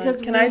sounds fun.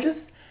 Can I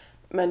just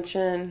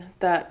mention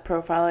that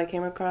profile I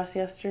came across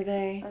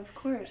yesterday? Of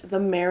course.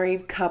 The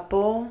married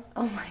couple.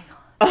 Oh my god.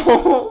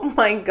 Oh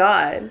my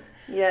god.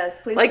 Yes,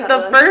 please. Like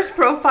the first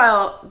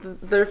profile,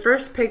 their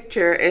first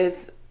picture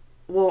is,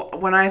 well,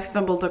 when I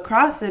stumbled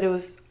across it,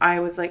 I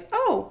was like,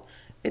 oh,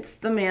 it's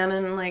the man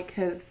and like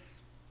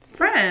his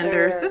friend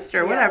or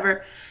sister,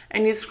 whatever.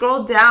 And you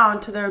scroll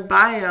down to their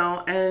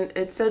bio, and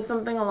it said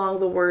something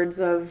along the words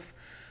of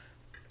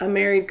a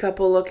married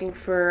couple looking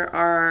for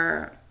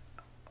our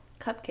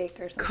cupcake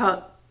or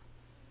something.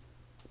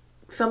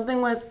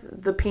 Something with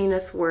the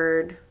penis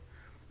word.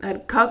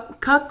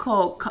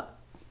 Cuckold.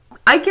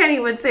 I can't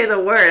even say the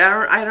word.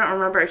 I don't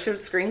remember. I should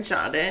have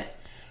screenshotted it.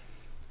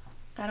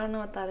 I don't know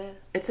what that is.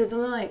 It said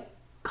something like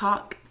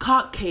cock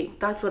cake.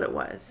 That's what it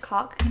was.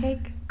 Cock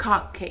cake?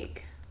 Cock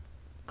cake.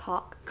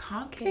 Cock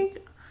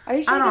cake? Are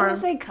you sure you didn't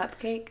say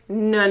cupcake?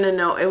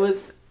 No. It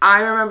was.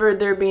 I remember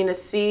there being a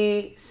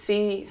C-O-K.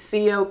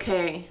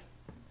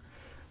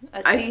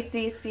 A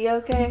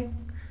C-C-C-O-K?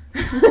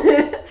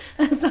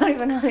 That's not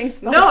even how you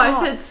spell cock. No,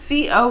 I said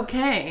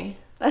C-O-K.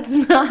 That's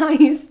not how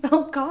you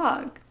spell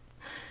cock.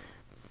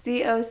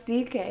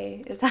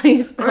 C-O-C-K is how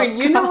you spell cock.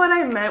 You know what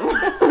I meant? What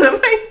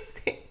am I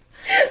saying?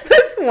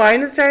 This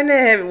wine is trying to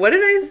hit me. What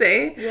did I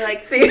say? You're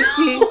like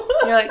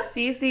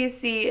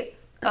C-C-C-O-K.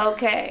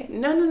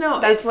 No.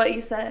 That's what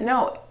you said.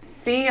 No,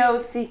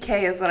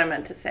 C-O-C-K is what I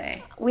meant to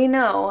say. We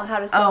know how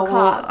to spell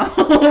cock.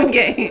 Well,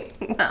 okay.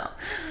 No.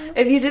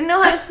 If you didn't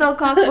know how to spell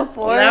cock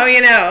before. Now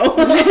you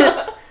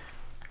know.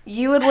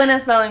 You would win a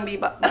spelling bee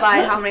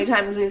by how many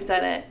times we've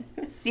said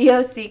it.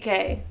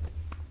 C-O-C-K.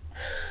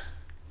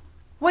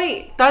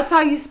 Wait, that's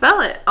how you spell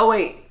it. Oh,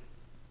 wait.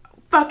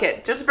 Fuck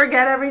it. Just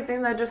forget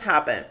everything that just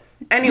happened.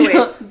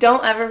 Anyways.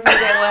 Don't ever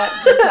forget what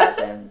just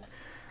happened.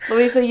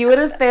 Louisa, you would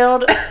have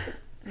failed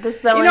the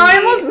spelling bee. I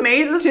almost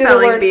made the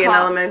spelling bee in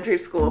elementary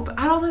school, but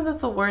I don't think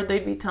that's a word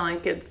they'd be telling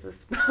kids to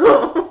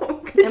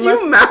spell. Could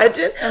you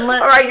imagine? All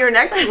right, your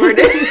next word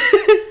is...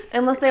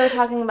 Unless they were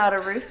talking about a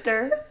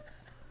rooster.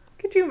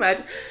 Could you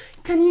imagine?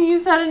 Can you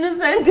use that in a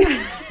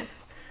sentence?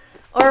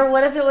 Or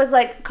what if it was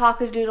like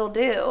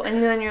cock-a-doodle-doo,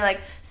 and then you're like,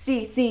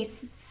 C,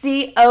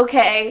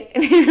 okay,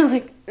 and you're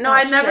like, no,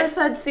 I never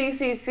said C.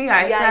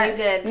 Yeah, you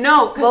did.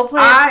 No, because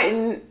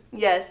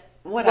yes,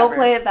 whatever. We'll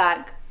play it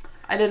back.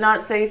 I did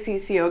not say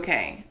C,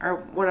 okay, or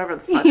whatever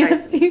the fuck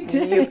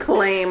you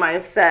claim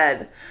I've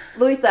said.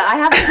 Louisa, I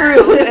have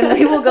proof, and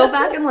we will go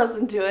back and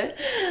listen to it.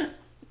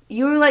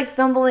 You were like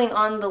stumbling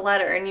on the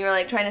letter, and you were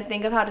like trying to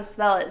think of how to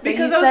spell it. So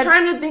because I was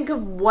trying to think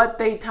of what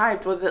they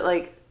typed. Was it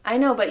like... I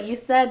know, but you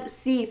said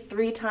C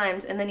 3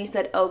 times, and then you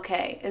said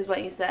okay, is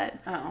what you said.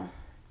 Oh.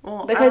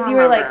 Well, because you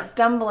were like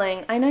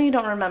stumbling. I know you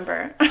don't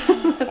remember.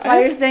 That's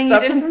why you're saying you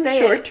didn't say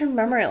it. Short-term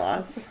memory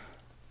loss.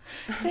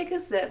 Take a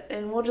sip,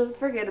 and we'll just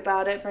forget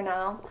about it for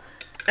now.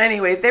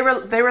 Anyways, they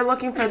were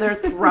looking for their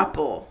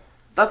throuple.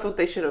 That's what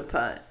they should have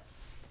put.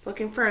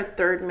 Looking for a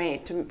third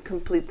mate to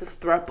complete this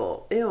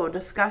throuple. Ew,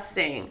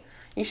 disgusting.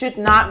 You should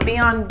not be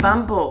on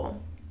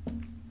Bumble.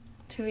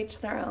 To each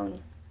their own.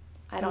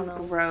 I don't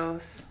know.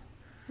 Gross.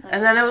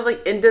 And then it was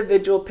like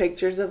individual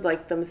pictures of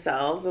like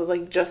themselves. It was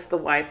like just the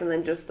wife and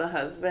then just the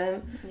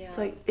husband. Yeah. It's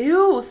like,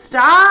 ew,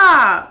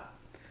 stop.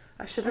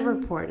 I should have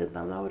reported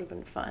them. That would have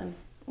been fun.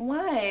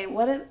 Why?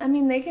 What if, I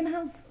mean, they can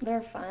have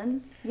their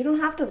fun. You don't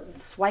have to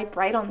swipe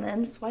right on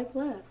them. Swipe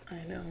left.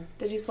 I know.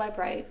 Did you swipe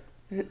right?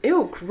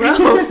 Ew,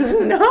 gross.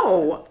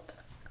 No.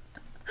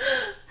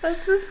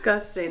 That's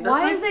disgusting. That's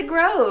Why is it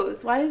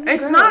gross? Why is it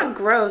gross? It's not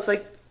gross.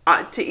 Like,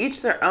 to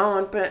each their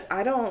own, but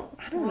I don't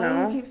know.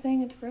 Why do you keep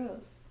saying it's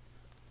gross?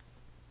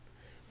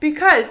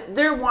 Because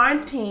they're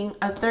wanting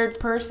a third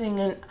person,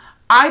 and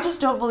I just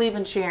don't believe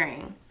in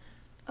sharing.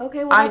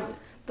 Okay, well,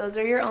 those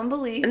are your own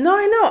beliefs. No,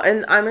 I know,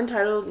 and I'm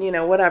entitled,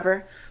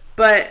 whatever.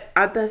 But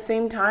at the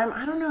same time,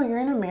 I don't know, you're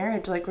in a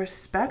marriage. Like,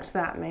 respect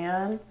that,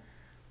 man.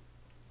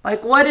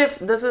 Like, what if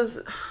this is,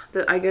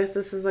 I guess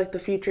this is like the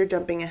future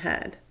jumping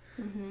ahead.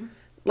 Mm-hmm.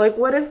 Like,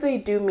 what if they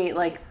do meet,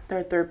 like,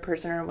 their third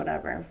person or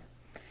whatever,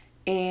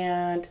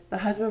 and the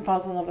husband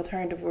falls in love with her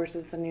and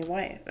divorces the new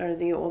wife or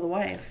the old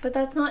wife? But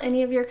that's not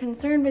any of your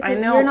concern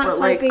because you're not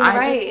swiping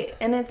right,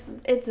 and it's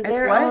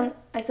their own.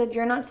 I said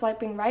you're not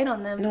swiping right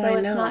on them, so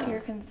it's not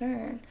your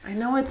concern. I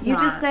know it's not. You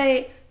just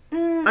say,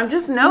 I'm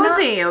just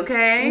nosy,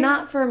 okay?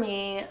 Not for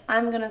me.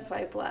 I'm gonna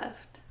swipe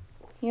left.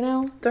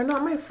 They're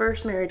not my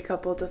first married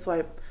couple to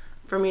swipe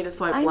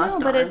left on. I know,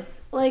 but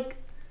it's like,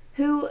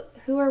 who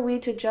are we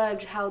to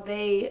judge how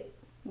they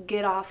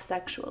get off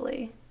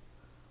sexually?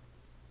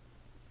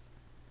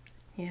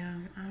 Yeah,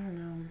 I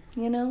don't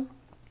know.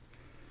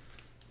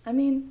 I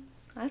mean,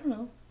 I don't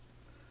know.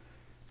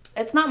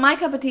 It's not my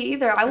cup of tea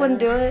either. I wouldn't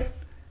do it.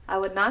 I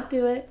would not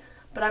do it.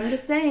 But I'm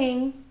just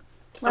saying.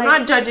 Like, I'm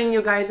not judging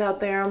you guys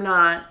out there. I'm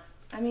not.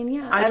 I mean,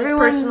 yeah. I just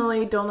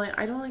personally don't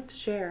like to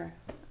share.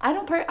 I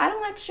don't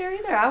like to share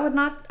either.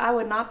 I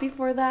would not be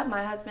for that.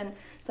 My husband,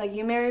 it's like,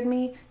 you married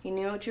me. You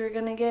knew what you were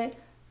going to get.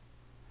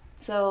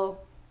 So,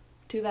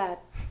 too bad.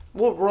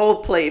 We'll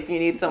role play if you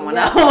need someone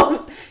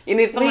else. You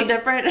need someone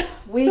different.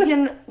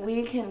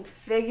 We can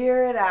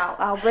figure it out.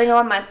 I'll bring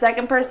on my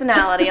second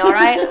personality, all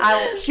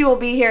right? She will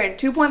be here in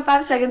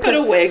 2.5 seconds. Put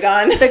a wig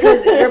on.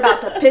 Because you're about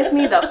to piss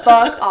me the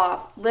fuck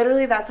off.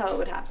 Literally, that's how it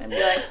would happen.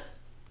 Be like,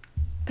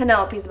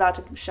 Penelope's about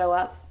to show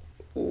up.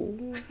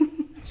 Louisa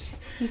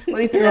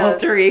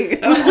knows.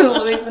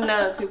 Louisa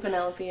knows who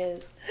Penelope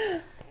is.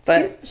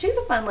 But she's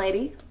a fun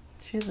lady.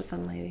 She's a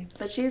fun lady.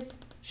 But she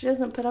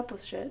doesn't put up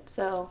with shit,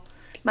 so...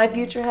 My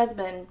future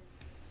husband.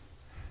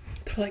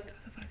 They're like,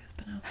 who the fuck is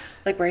Penelope?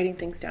 Like, writing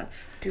things down.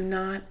 Do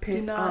not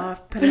piss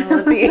off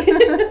Penelope.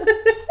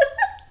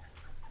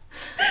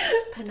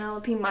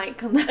 Penelope might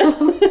come out.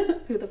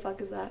 Who the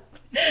fuck is that?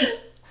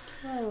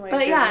 Oh my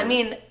goodness. Yeah, I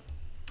mean,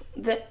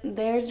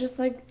 there's just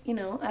like,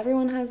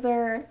 everyone has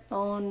their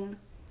own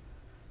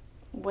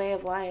way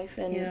of life.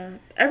 And yeah,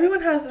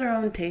 everyone has their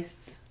own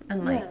tastes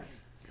and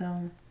likes.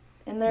 So.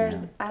 And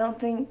I don't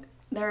think...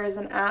 There is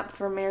an app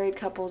for married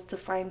couples to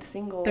find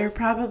singles. There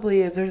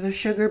probably is. There's a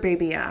sugar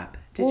baby app.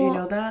 Did you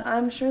know that?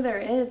 I'm sure there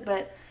is,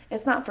 but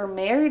it's not for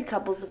married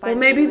couples to find. Well,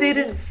 maybe they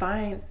didn't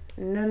find.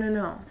 No.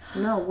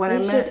 No, what I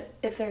meant.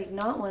 If there's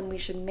not one, we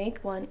should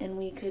make one, and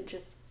we could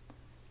just,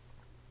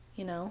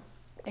 it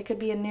could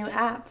be a new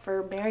app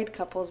for married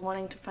couples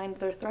wanting to find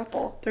their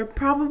throuple. There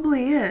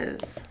probably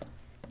is.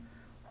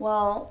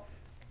 Well,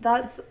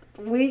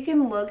 we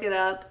can look it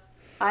up.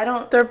 I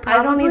don't is.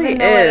 even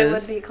know what it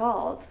would be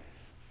called.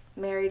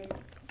 Married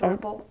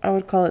throuple. I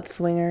would call it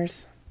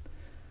swingers.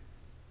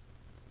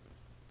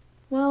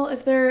 Well,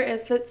 if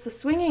it's a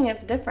swinging,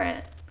 it's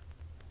different.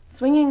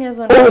 Swinging is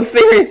when... Oh,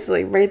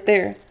 seriously, right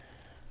there.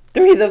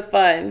 3 the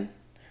Fun.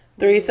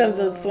 Threesomes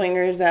and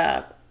Swingers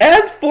app. It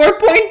has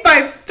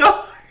 4.5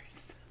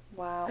 stars.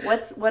 Wow.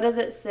 What does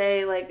it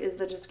say, like, is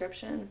the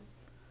description?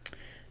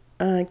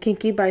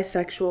 Kinky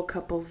bisexual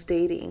couples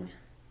dating.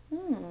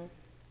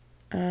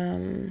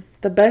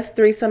 The best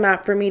threesome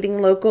app for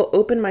meeting local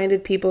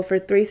open-minded people for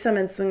threesome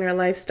and swinger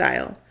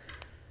lifestyle.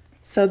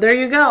 So there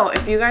you go.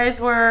 If you guys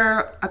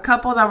were a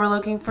couple that were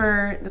looking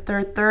for the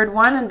third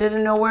one and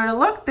didn't know where to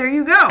look, there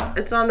you go.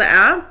 It's on the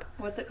app.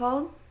 What's it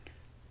called?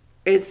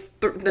 It's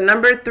the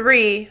number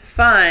 3,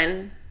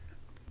 fun.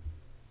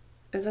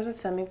 Is that a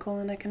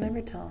semicolon? I can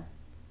never tell.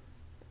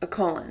 A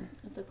colon.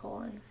 It's a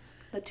colon.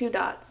 The 2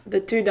 dots.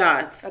 The 2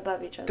 dots.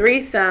 Above each other.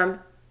 Threesome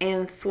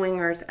and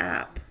swingers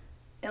app.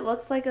 It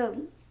looks like a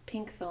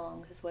pink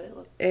thong is what it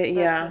looks like.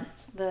 Yeah.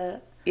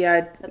 The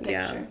picture.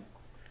 Yeah.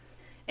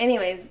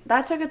 Anyways,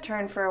 that took a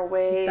turn for a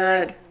way.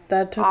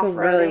 That took a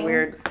really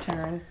weird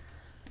turn.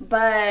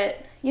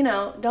 But,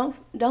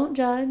 don't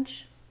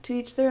judge. To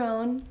each their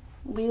own.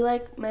 We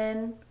like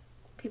men.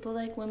 People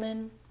like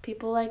women.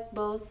 People like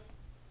both.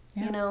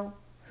 Yeah.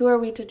 Who are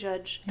we to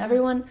judge? Yeah.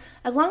 Everyone,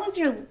 as long as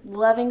you're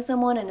loving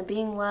someone and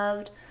being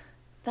loved,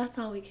 that's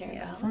all we care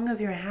about. As long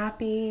as you're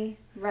happy.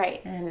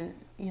 Right. And,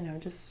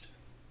 just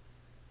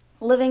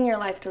living your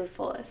life to the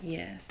fullest.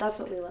 Yes. That's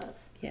what we love.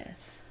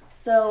 Yes.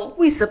 So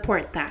we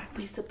support that.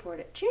 We support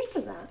it. Cheers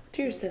to that.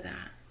 Cheers to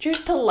that.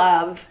 Cheers to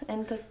love.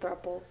 And to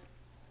thruples.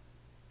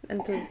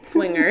 And to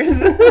swingers.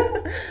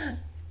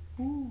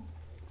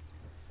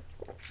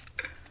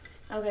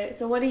 Okay,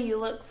 so what do you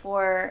look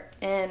for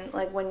in,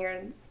 like, when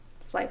you're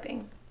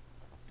swiping?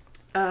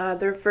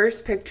 Their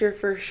first picture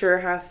for sure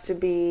has to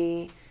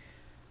be,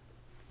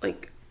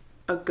 like,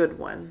 a good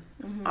one,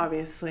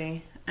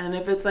 obviously. And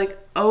if it's like,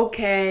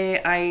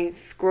 okay, I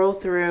scroll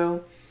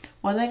through.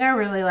 One thing I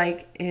really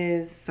like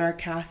is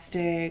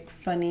sarcastic,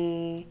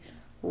 funny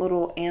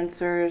little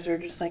answers or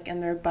just like in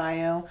their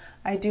bio.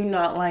 I do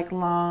not like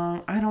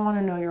long. I don't want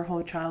to know your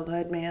whole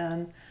childhood,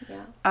 man.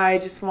 Yeah. I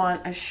just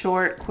want a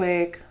short,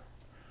 quick.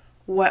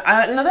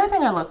 Another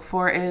thing I look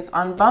for is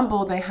on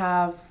Bumble they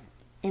have,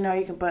 you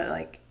can put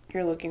like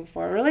you're looking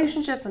for a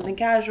relationship, something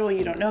casual,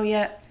 you don't know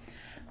yet.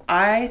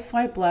 I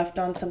swipe left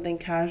on something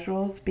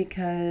casuals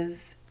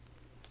because,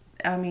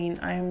 I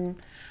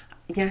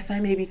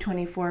may be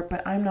 24,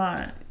 but I'm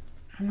not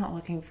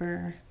looking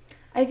for.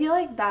 I feel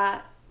like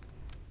that,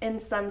 in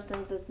some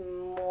sense, is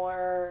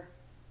more,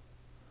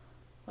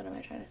 what am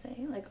I trying to say?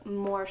 Like,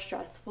 more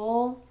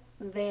stressful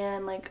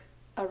than, like,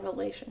 a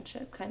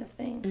relationship kind of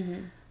thing.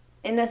 Mm-hmm.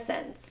 In a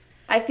sense.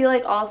 I feel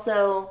like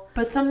also...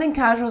 But something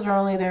casuals are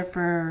only there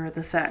for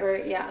the sex.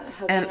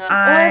 Hooking up.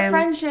 Or a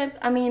friendship.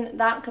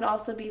 That could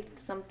also be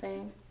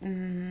something.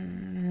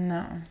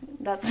 No.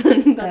 That's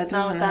not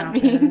what that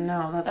means.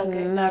 No, that's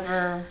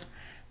never...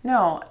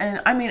 No,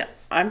 and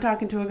I'm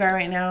talking to a guy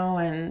right now,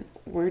 and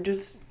we're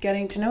just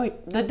getting to know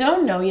the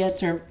don't know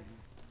yet are,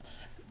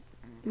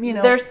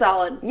 They're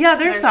solid. Yeah,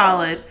 they're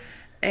solid.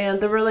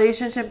 And the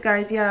relationship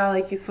guys,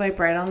 like you swipe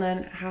right on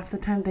them. Half the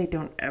time they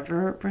don't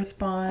ever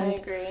respond. I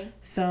agree.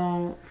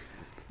 So,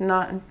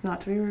 not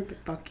to be rude, but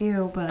fuck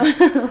you. But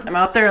I'm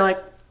out there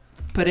like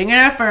putting an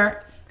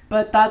effort.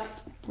 But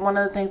that's one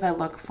of the things I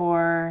look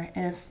for.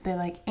 If they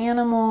like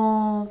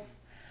animals.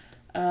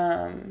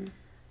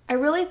 I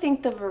really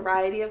think the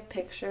variety of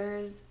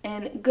pictures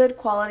and good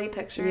quality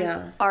pictures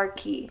are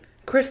key.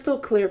 Crystal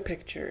clear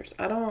pictures.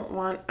 I don't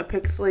want a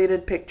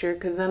pixelated picture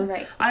because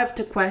then I have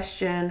to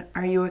question,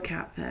 are you a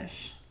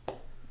catfish?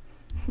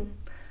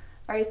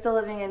 Are you still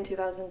living in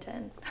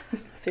 2010?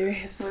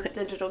 Seriously? With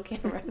digital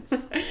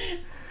cameras.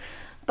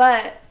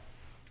 But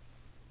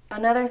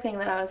another thing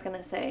that I was going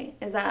to say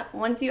is that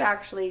once you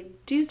actually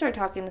do start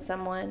talking to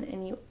someone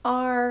and you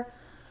are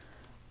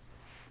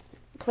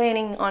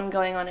planning on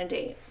going on a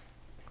date,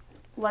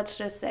 let's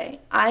just say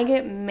I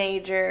get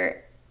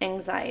major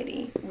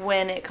anxiety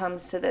when it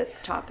comes to this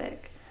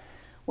topic,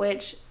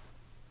 which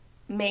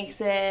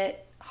makes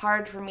it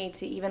hard for me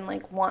to even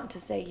like want to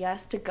say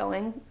yes to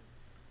going.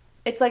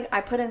 It's like I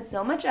put in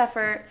so much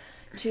effort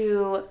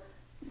to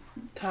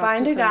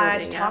find a guy,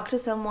 to talk to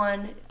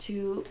someone,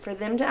 for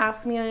them to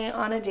ask me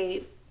on a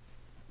date,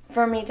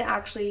 for me to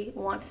actually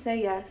want to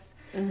say yes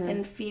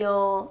and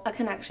feel a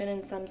connection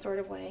in some sort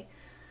of way,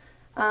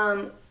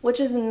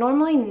 which is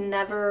normally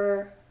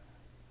never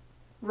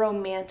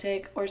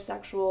romantic or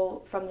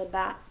sexual from the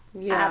bat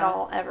at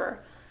all,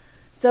 ever.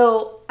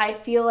 So I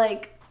feel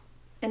like,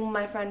 and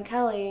our friend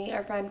Kelly,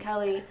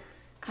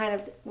 kind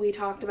of, we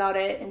talked about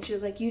it, and she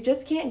was like, you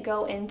just can't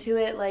go into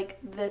it like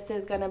this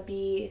is going to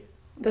be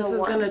the one.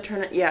 This is going to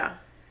turn it,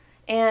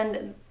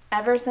 And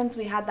ever since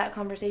we had that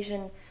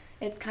conversation,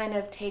 it's kind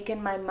of put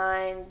my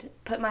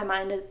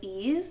mind at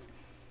ease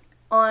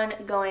on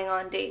going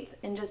on dates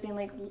and just being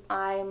like,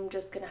 I'm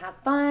just going to have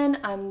fun.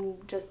 I'm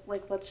just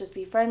like, let's just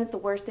be friends. The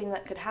worst thing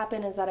that could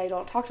happen is that I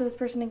don't talk to this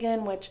person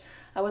again, which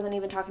I wasn't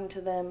even talking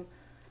to them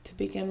to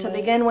begin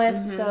with.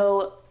 Mm-hmm.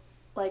 So,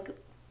 like,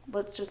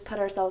 let's just put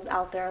ourselves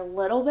out there a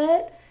little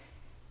bit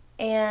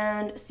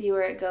and see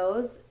where it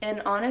goes.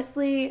 And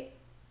honestly,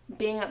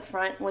 being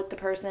upfront with the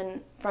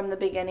person from the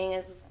beginning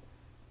is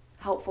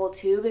helpful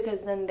too,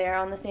 because then they're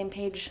on the same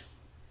page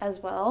as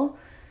well.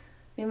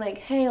 Being like,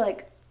 hey,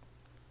 like,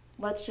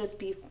 let's just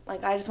be,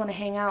 like, I just want to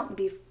hang out and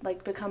be,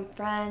 like, become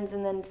friends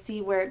and then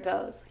see where it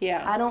goes.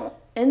 Yeah. I don't,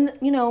 and,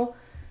 you know,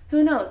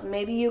 who knows?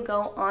 Maybe you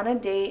go on a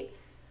date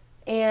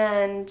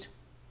and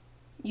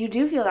you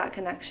do feel that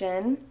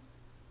connection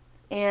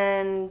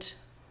and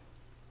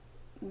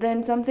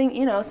then something,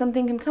 you know,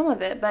 something can come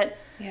of it. But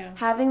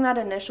having that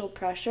initial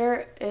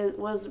pressure, it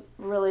was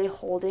really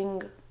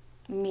holding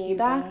me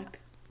back.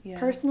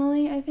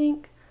 Personally, I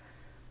think.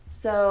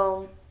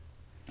 So,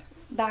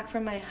 back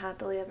from my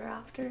happily ever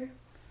after.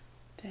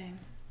 Dang.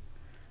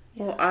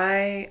 Yeah. Well,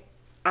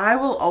 I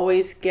will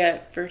always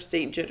get first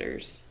date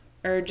jitters.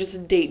 Or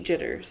just date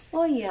jitters.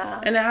 Well, yeah.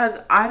 And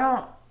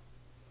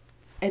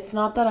it's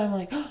not that I'm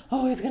like,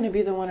 oh, he's going to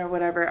be the one or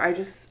whatever. I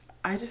just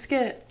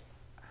get,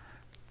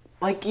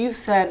 like you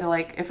said,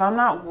 like, if I'm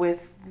not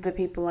with the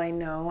people I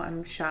know,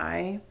 I'm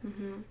shy.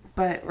 Mm-hmm.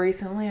 But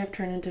recently I've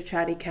turned into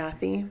Chatty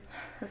Cathy.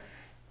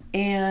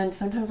 And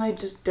sometimes I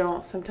just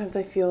don't. Sometimes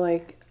I feel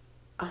like,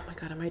 oh my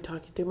God, am I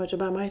talking too much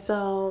about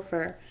myself?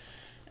 Or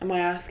am I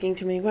asking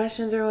too many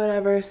questions or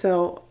whatever?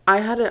 So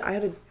I had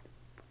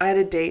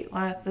a date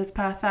this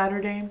past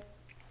Saturday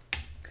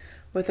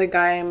with a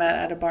guy I met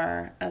at a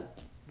bar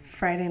at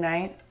Friday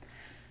night.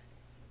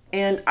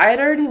 And I had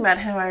already met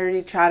him. I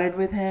already chatted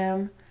with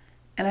him.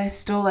 And I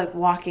still, like,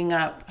 walking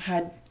up,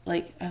 had,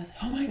 like, I was like,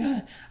 oh my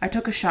God. I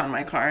took a shot in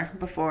my car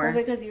before. Well,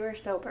 because you were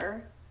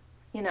sober,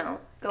 you know,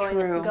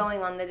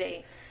 going on the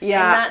date.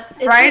 Yeah.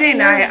 Friday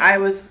night, I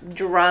was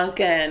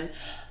drunk and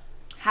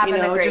having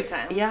a great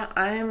time. Yeah,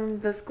 I'm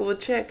this cool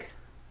chick,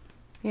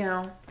 you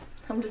know.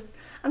 I'm just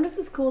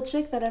this cool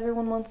chick that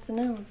everyone wants to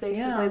know. It's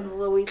basically the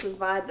Louisa's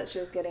vibe that she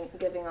was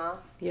giving off.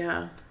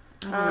 Yeah.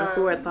 I don't know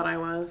who I thought I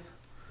was.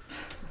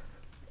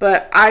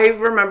 But I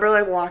remember,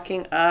 like,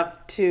 walking up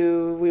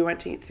we went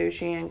to eat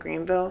sushi in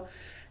Greenville,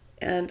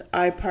 and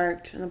I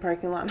parked in the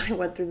parking lot, and I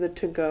went through the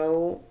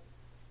to-go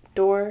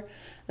door,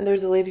 and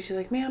there's a lady, she's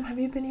like, ma'am, have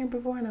you been here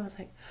before? And I was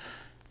like,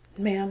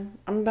 ma'am,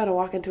 I'm about to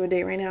walk into a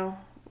date right now.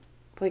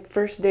 Like,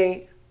 first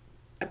date.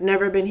 I've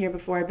never been here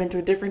before. I've been to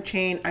a different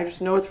chain. I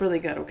just know it's really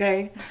good,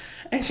 okay?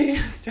 And she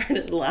just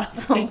started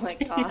laughing. Oh, my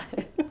God.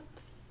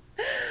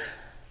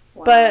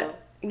 Wow.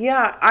 But,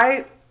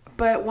 yeah,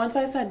 But once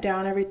I sat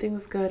down, everything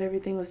was good.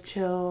 Everything was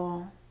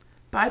chill.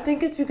 But I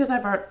think it's because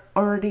I've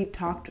already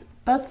talked.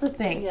 That's the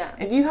thing. Yeah.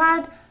 If you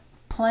had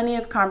plenty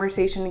of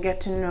conversation to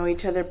get to know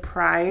each other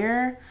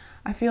prior,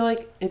 I feel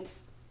like it's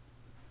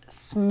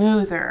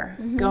smoother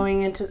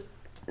going into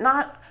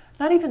not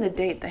even the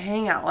date, the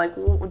hangout, like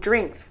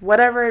drinks,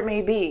 whatever it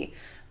may be.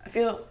 I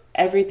feel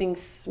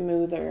everything's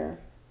smoother.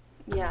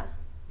 Yeah.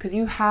 Because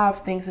you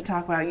have things to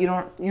talk about.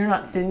 You're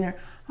not sitting there,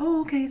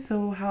 oh, okay,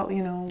 so how,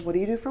 you know, what do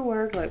you do for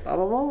work? Like, blah,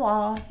 blah, blah,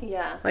 blah.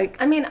 Yeah.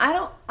 Like, I mean, I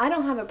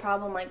don't have a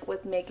problem, like,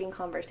 with making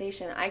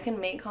conversation. I can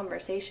make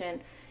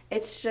conversation.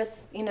 It's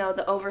just, you know,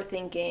 the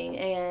overthinking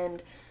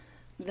and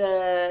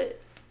the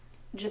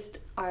just,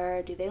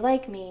 do they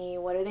like me?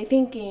 What are they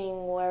thinking?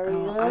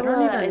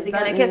 Is he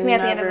going to kiss me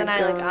at the end of the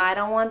night? Like, I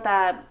don't want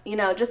that. You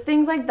know, just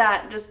things like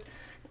that just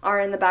are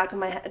in the back of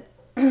my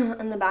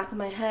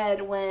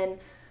head, when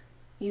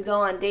you go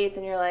on dates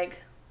and you're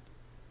like,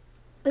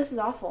 this is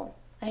awful.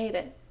 I hate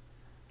it.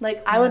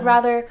 Like, I would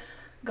rather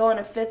go on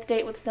a 5th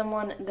date with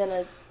someone than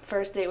a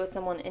first date with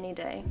someone any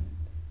day.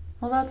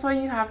 Well, that's why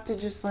you have to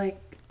just, like,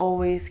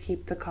 always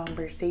keep the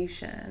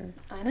conversation.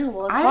 I know.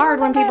 Well, it's hard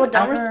when people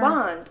don't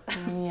respond.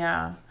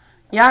 Yeah.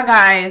 Yeah,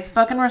 guys,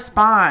 fucking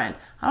respond.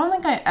 I don't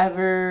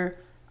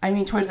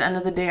think towards the end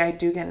of the day, I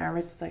do get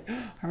nervous. It's like,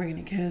 are we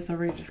going to kiss? Are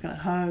we just going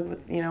to hug?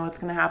 What's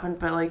going to happen?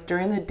 But, like,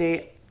 during the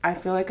date, I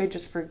feel like I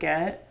just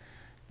forget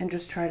and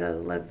just try to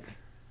live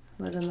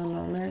in the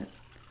moment.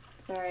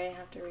 Sorry, I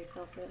have to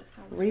refill for this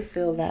conversation.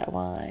 Refill that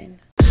wine.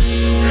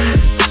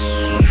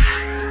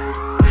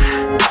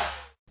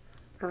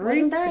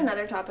 Wasn't there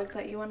another topic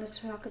that you wanted to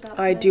talk about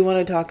today? I do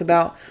want to talk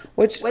about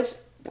which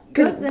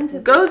goes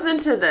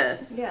into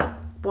this. Yeah.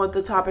 What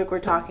the topic we're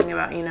talking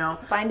about, you know,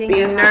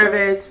 being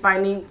nervous,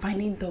 finding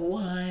the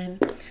one.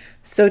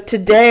 So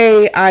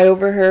today I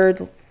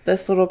overheard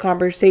this little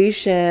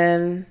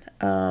conversation,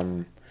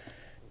 and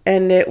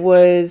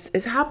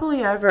is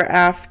happily ever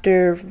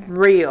after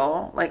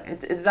real?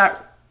 Like, does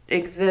that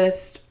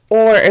exist,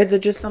 or is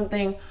it just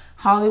something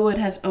Hollywood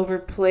has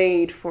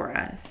overplayed for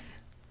us?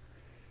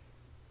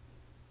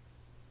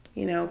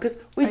 You know, because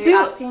Are you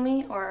asking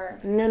me, or?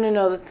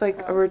 No, that's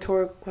like a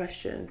rhetorical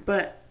question.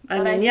 But, I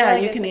mean, yeah,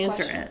 you can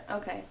answer it.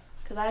 Okay,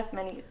 because I have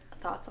many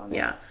thoughts on that.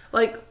 Yeah,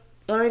 like,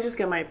 let me just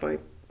get my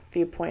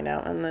viewpoint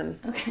out, and then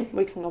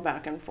we can go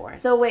back and forth.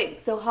 So, wait,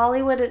 so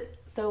Hollywood,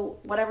 so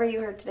whatever you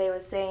heard today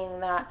was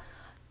saying that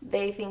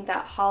they think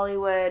that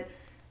Hollywood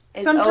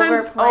is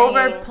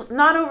overplaying.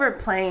 Not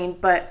overplaying,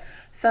 but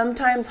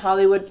sometimes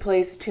Hollywood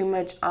plays too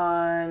much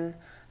on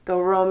the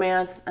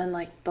romance and,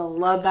 like, the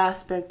love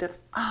aspect of,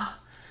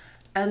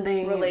 and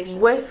they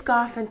whisk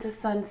off into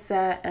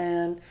sunset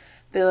and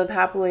they live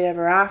happily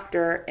ever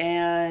after,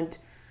 and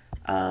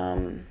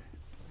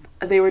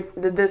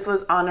this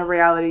was on a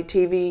reality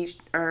TV,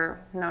 or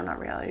no, not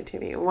reality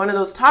TV, one of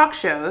those talk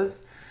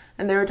shows,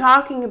 and they were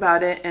talking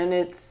about it, and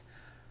it's,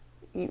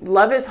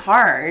 love is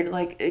hard.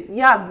 Like,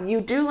 yeah,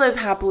 you do live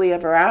happily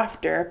ever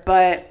after,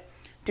 but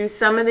do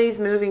some of these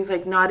movies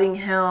like Notting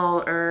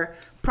Hill or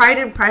Pride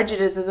and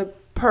Prejudice is a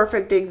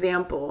perfect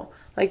example.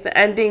 Like the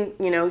ending,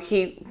 you know,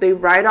 they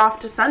ride off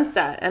to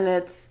sunset, and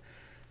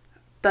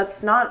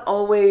that's not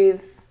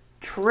always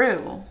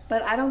true.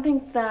 But I don't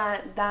think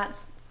that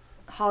that's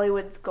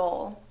Hollywood's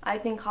goal. I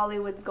think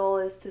Hollywood's goal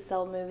is to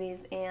sell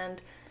movies,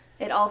 and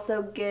it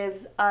also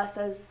gives us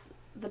as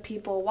the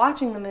people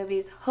watching the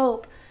movies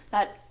hope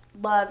that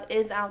love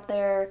is out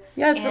there.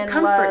 Yeah, it's a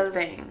comfort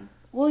thing.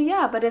 Well,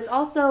 yeah, but it's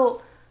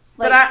also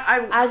like, but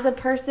I as a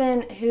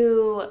person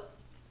who,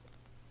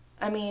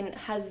 I mean,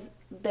 has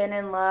been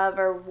in love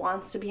or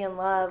wants to be in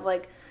love,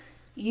 like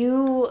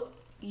you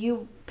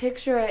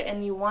picture it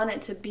and you want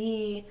it to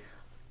be,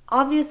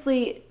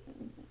 obviously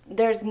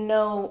there's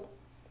no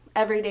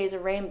every day's a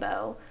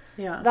rainbow.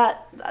 Yeah.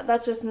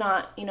 That's just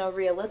not, you know,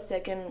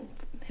 realistic, and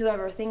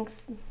whoever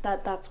thinks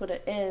that that's what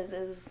it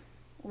is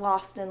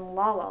lost in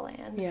La La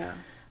Land. Yeah.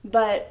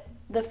 But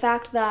the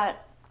fact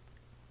that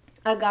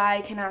a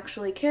guy can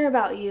actually care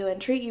about you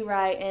and treat you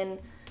right and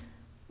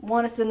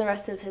want to spend the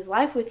rest of his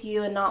life with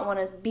you and not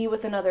want to be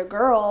with another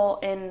girl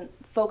and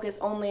focus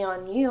only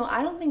on you,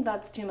 I don't think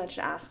that's too much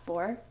to ask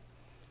for.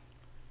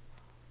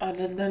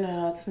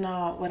 No, it's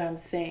not what I'm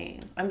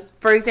saying.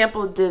 For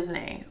example,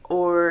 Disney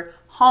or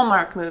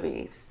Hallmark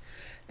movies.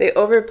 They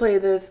overplay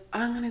this,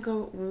 I'm going to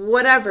go,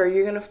 whatever,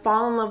 you're going to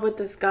fall in love with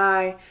this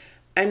guy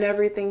and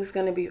everything's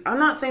going to be... I'm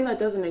not saying that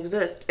doesn't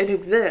exist. It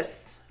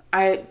exists.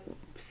 I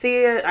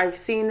see it. I've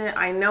seen it.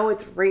 I know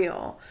it's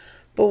real.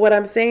 But what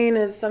I'm saying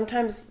is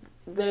sometimes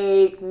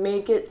they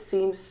make it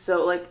seem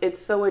so, like,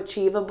 it's so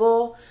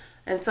achievable.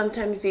 And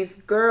sometimes these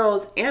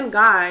girls and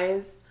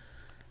guys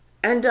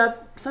end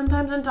up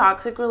sometimes in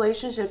toxic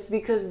relationships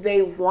because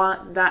they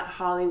want that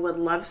Hollywood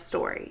love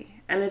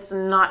story. And it's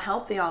not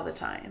healthy all the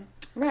time.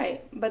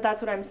 Right. But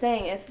that's what I'm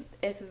saying.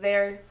 If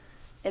there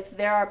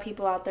are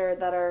people out there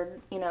that are,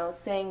 you know,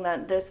 saying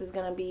that this is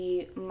going to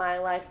be my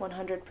life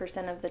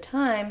 100% of the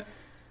time,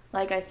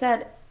 like I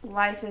said,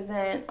 life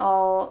isn't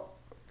all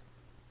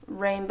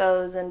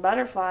rainbows and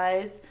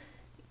butterflies.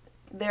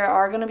 There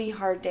are going to be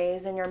hard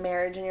days in your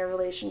marriage and your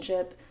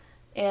relationship,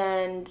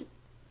 and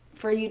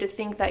for you to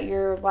think that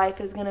your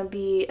life is going to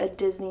be a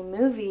Disney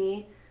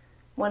movie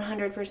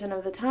 100%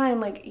 of the time,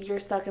 like, you're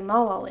stuck in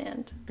La La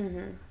Land.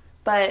 Mm-hmm.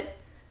 But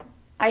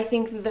I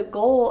think the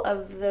goal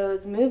of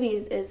those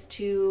movies is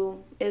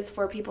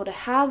for people to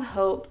have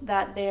hope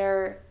that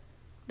they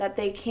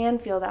can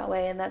feel that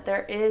way, and that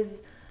there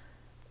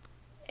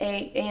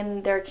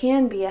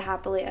can be a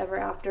happily ever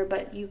after,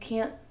 but you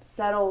can't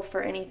settle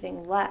for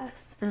anything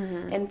less.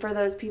 Mm-hmm. And for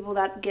those people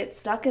that get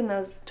stuck in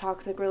those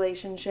toxic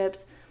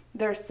relationships,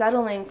 they're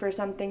settling for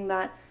something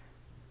that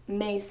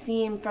may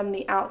seem from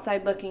the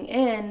outside looking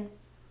in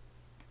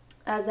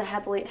as a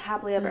happily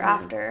ever Mm-hmm.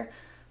 after.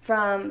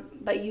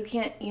 But you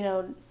can't,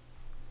 you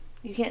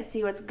can't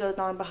see what goes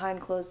on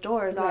behind closed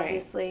doors, Right.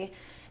 obviously.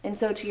 And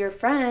so to your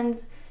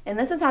friends, and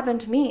this has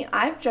happened to me,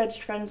 I've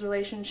judged friends'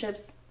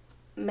 relationships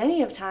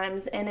many of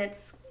times, and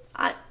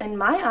in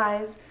my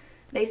eyes,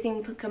 they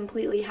seem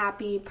completely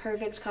happy,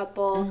 perfect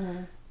couple,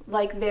 Mm-hmm.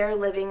 like they're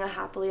living a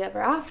happily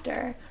ever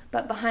after.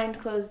 But behind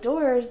closed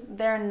doors,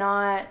 they're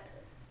not,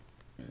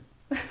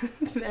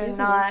 it's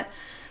not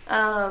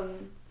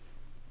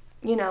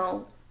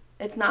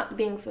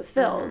being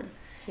fulfilled. Mm-hmm.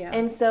 Yeah.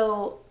 And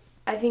so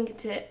I think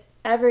to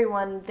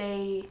everyone,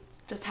 they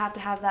just have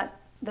to have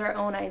their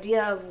own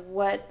idea of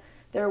what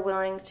they're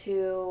willing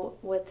to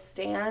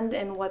withstand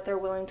and what they're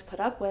willing to put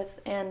up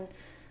with, and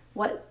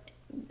what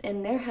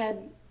in their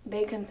head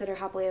they consider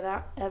happily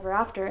ever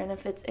after. And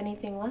if it's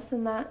anything less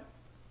than that,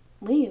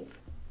 leave.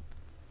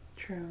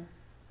 True.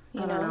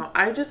 You I know? don't know.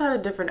 I just had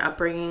a different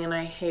upbringing, and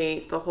I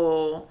hate the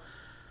whole...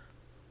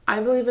 I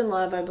believe in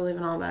love. I believe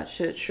in all that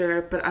shit,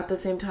 sure. But at the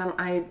same time,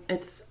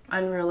 it's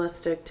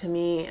unrealistic to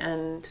me,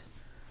 and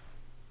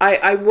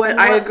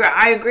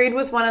I agreed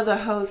with one of the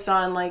hosts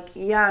on, like,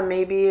 yeah,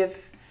 maybe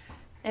if...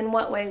 In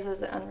what ways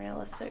is it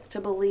unrealistic to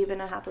believe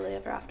in a happily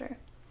ever after?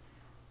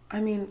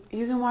 I mean,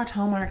 you can watch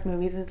Hallmark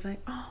movies and it's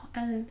like, oh,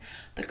 and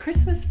the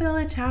Christmas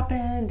Village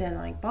happened and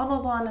like blah, blah,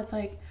 blah. And it's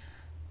like,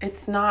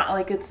 it's not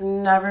like, it's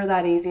never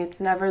that easy. It's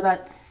never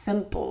that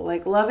simple.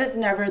 Like, love is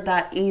never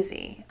that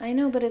easy. I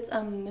know, but it's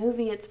a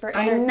movie. It's for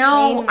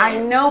entertainment. I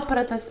know,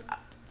 but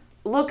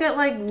look at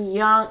like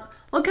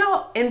look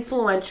how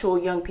influential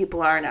young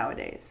people are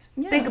nowadays.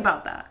 Yeah. Think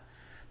about that.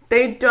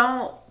 They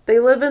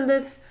live in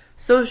this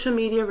social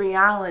media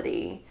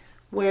reality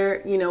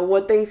where,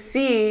 what they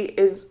see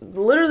is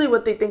literally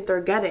what they think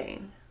they're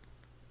getting.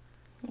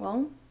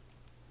 Well,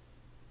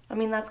 I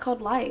mean, that's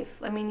called life.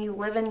 I mean, you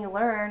live and you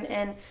learn,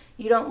 and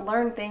you don't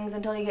learn things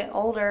until you get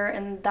older,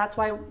 and that's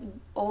why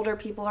older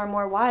people are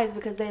more wise,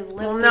 because they've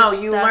lived through stuff. Well,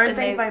 no, you learn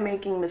things by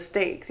making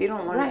mistakes. You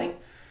don't learn things.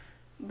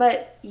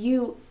 But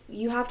you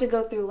have to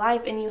go through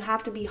life, and you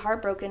have to be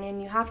heartbroken,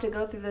 and you have to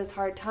go through those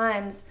hard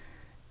times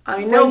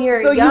I know. When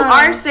you're so young, you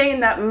are saying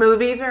that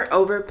movies are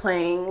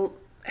overplaying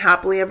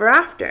happily ever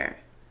after.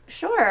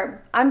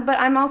 Sure. But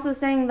I'm also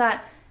saying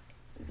that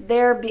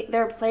they're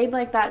played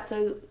like that,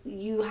 so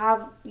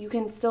you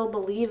can still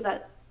believe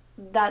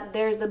that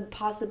there's a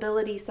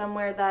possibility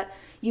somewhere that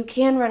you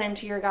can run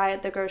into your guy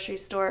at the grocery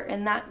store,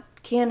 and that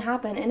can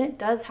happen, and it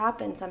does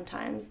happen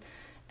sometimes.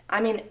 I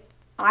mean,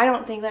 I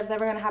don't think that's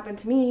ever going to happen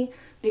to me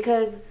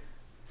because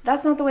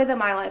that's not the way that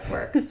my life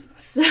works.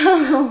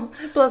 So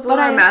plus we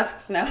wear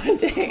masks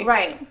nowadays,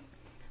 right?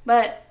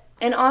 But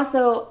and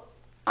also,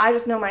 I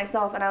just know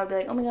myself, and I would be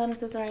like, oh my god, I'm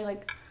so sorry.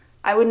 Like,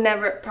 I would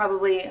never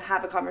probably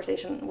have a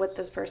conversation with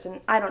this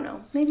person. I don't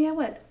know. Maybe I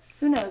would.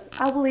 Who knows?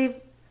 I believe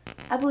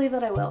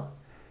that I will.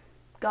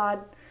 God,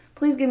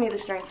 please give me the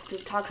strength to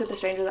talk to the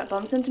stranger that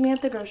bumps into me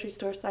at the grocery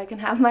store so I can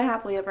have my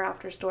happily ever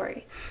after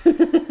story.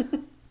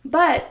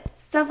 But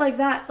stuff like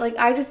that, like,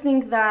 I just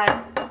think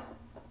that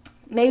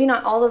maybe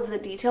not all of the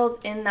details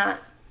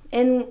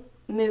in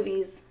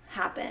movies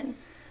happen.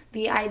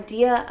 The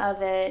idea of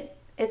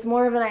it's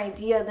more of an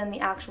idea than the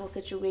actual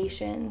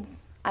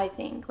situations, I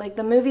think. Like,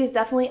 the movies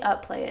definitely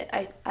upplay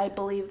it. I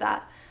believe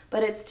that.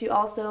 But it's to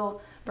also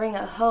bring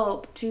a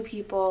hope to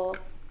people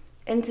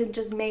and to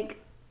just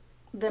make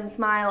them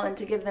smile and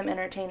to give them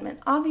entertainment.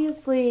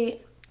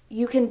 Obviously,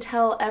 you can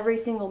tell every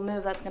single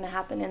move that's going to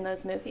happen in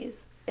those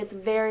movies. It's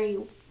very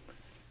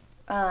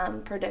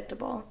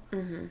predictable.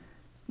 Mm-hmm.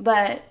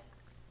 But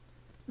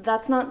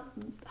that's not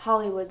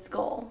Hollywood's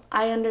goal.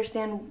 I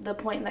understand the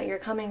point that you're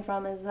coming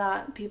from is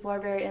that people are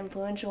very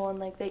influential and,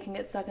 like, they can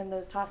get stuck in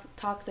those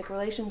toxic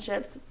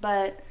relationships,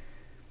 but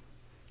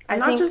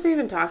not just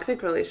even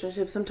toxic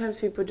relationships. Sometimes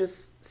people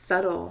just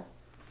settle.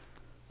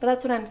 But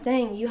that's what I'm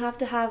saying. You have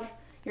to have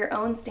your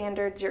own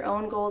standards, your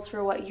own goals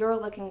for what you're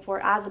looking for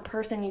as a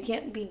person.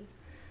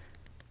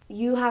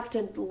 You have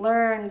to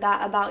learn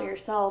that about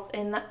yourself,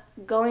 and that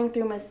going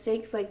through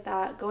mistakes like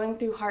that, going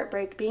through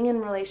heartbreak, being in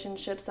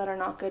relationships that are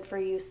not good for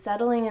you,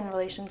 settling in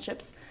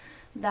relationships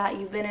that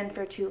you've been in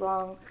for too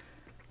long,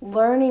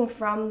 learning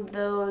from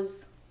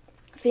those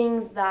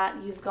things that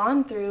you've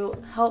gone through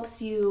helps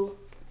you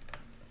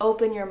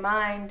open your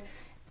mind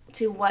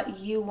to what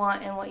you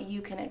want and what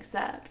you can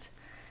accept.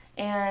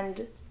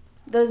 And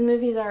those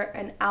movies are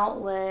an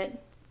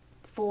outlet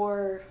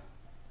for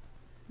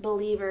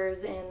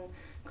believers and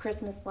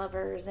Christmas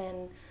lovers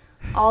and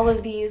all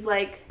of these,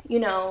 like, you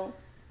know,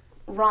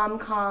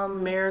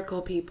 rom-com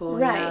miracle people,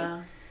 right?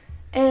 Yeah.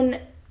 And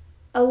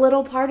a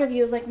little part of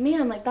you is like,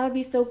 man, like, that would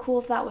be so cool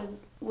if that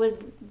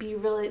would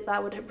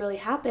really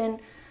happen.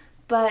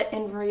 But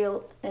in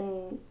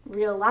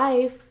real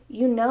life,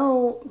 you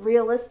know,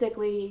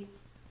 realistically,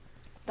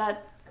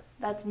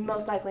 that's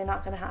most likely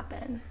not going to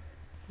happen.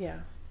 Yeah.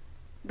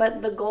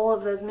 But the goal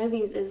of those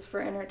movies is for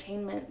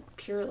entertainment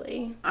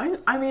purely.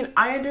 I mean,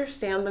 I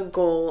understand the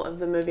goal of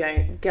the movie.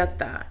 I get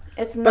that.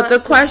 It's not. But the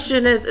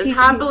question is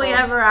happily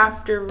people. ever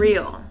after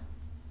real?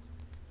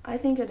 I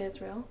think it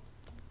is real.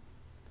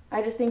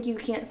 I just think you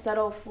can't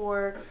settle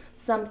for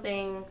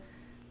something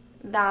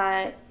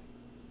that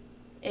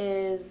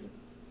is,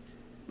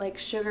 like,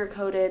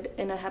 sugar-coated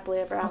in a happily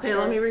ever after. Okay,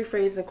 let me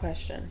rephrase the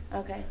question.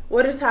 Okay.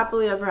 What is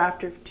happily ever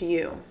after to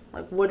you?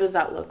 Like, what does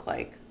that look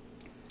like?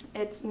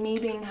 It's me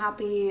being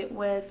happy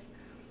with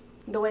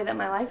the way that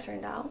my life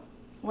turned out.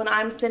 When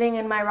I'm sitting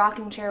in my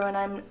rocking chair when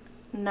I'm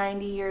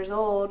 90 years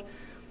old,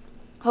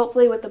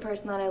 hopefully with the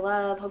person that I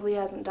love, hopefully he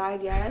hasn't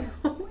died yet.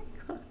 Oh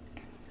my God.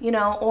 You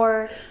know,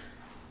 or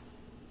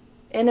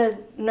in a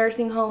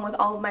nursing home with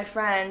all of my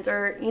friends,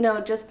 or, you know,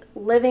 just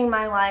living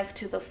my life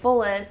to the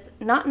fullest,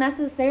 not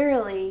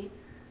necessarily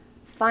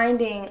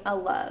finding a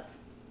love.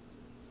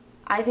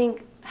 I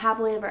think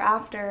happily ever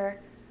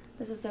after,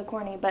 this is so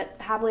corny, but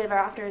happily ever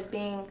after is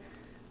being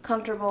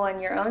comfortable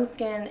in your own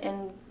skin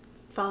and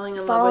falling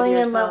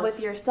in love with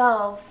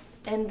yourself.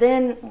 And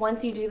then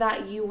once you do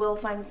that, you will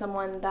find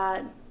someone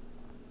that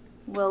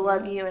will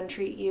love you and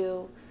treat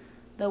you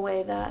the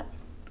way that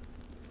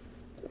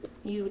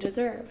you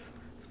deserve.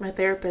 As my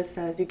therapist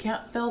says, you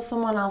can't fill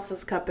someone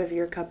else's cup if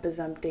your cup is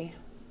empty.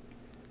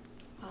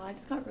 Wow, I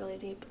just got really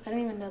deep. I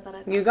didn't even know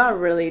that. You got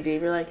really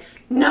deep. You're like,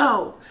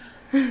 no,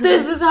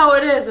 this is how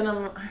it is. And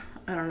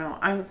I don't know.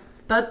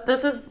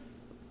 This is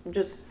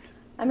just...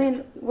 I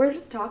mean, we're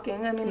just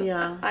talking. I mean,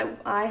 yeah.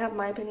 I have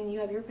my opinion, you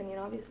have your opinion,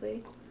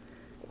 obviously.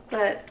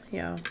 But...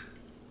 yeah.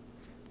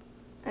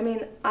 I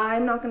mean,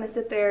 I'm not going to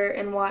sit there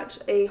and watch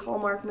a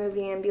Hallmark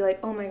movie and be like,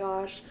 oh my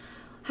gosh,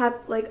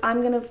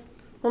 I'm going to...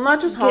 Well,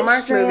 not just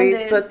Hallmark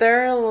movies, but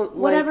they're like...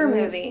 whatever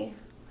movie.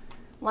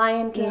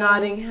 Lion King.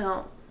 Notting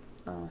Hill.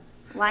 Oh.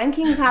 Lion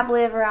King's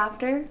happily ever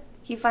after.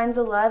 He finds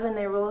a love and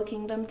they rule a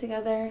kingdom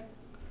together.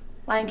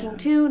 Lion King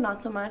 2,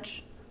 not so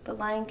much. But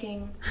Lion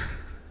King,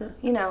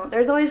 you know,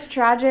 there's always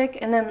tragic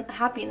and then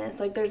happiness.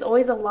 Like, there's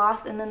always a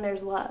loss and then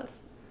there's love.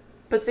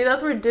 But see,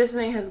 that's where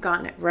Disney has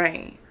gotten it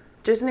right.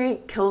 Disney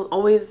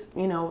always,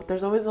 you know,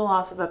 there's always a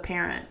loss of a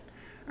parent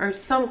or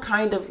some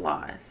kind of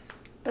loss.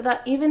 But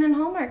that even in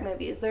Hallmark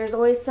movies, there's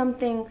always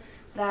something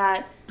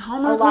that...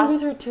 Hallmark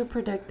movies are too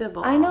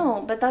predictable. I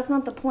know, but that's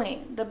not the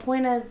point. The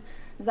point is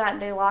is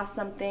that they lost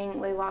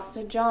something, they lost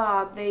a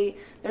job,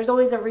 there's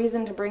always a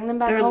reason to bring them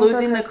back They're home. They're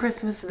losing the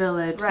Christmas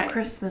village, right. the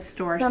Christmas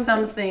store,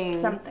 something.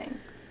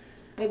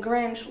 The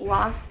Grinch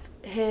lost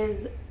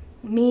his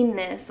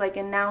meanness, like,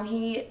 and now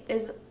he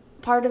is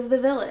part of the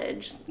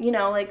village. You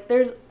know, like,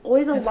 there's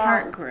always a loss. His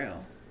heart grew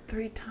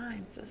 3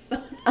 times as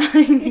size.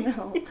 I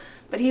know.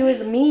 But he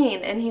was mean,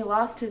 and he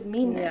lost his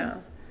meanness.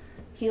 Yeah.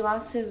 He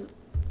lost his,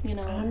 you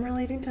know. I'm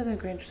relating to the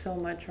Grinch so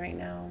much right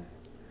now.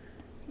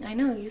 I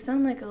know. You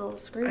sound like a little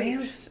Scrooge. I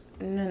am.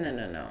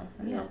 No.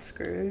 I'm not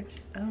Scrooge.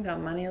 I don't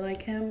got money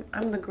like him.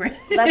 I'm the Grinch.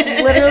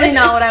 That's literally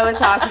not what I was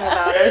talking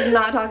about. I was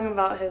not talking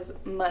about his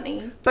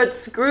money. But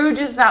Scrooge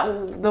is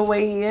that the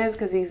way he is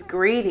because he's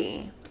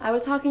greedy. I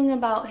was talking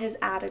about his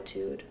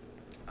attitude.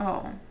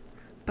 Oh.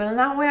 But in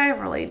that way, I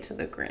relate to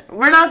the Grinch.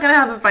 We're not going to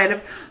have a fight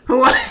of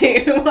who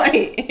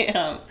I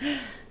am.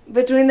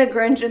 Between the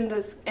Grinch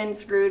and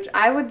Scrooge,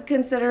 I would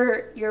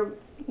consider you're,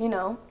 you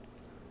know,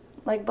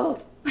 like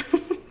both.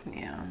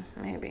 Yeah,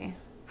 maybe.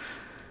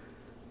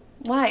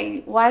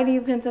 Why? Why do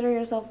you consider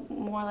yourself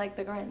more like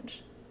the Grinch?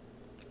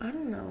 I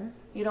don't know.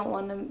 You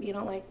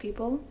don't like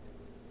people?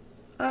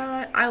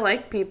 I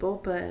like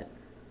people, but...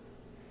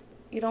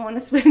 You don't want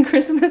to spend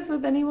Christmas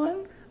with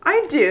anyone?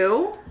 I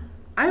do.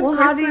 I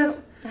have Christmas...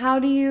 Why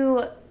do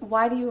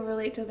you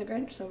relate to the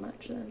Grinch so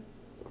much then?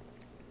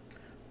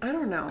 I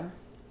don't know.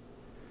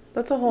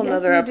 That's a whole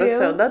nother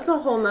episode. That's a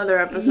whole nother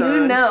episode.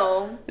 You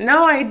know.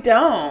 No, I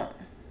don't.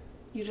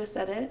 You just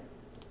said it?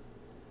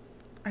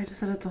 I just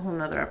said it's a whole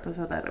nother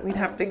episode that we'd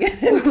have to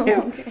get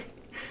into. Okay.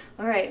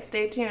 All right,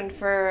 stay tuned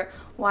for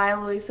why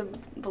Louisa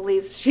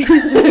believes she's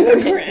the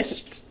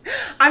Grinch.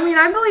 I mean,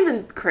 I believe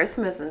in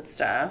Christmas and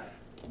stuff.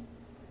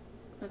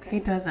 Okay. He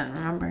doesn't,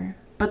 remember?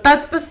 But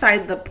that's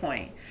beside the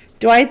point.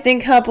 Do I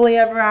think happily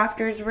ever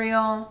after is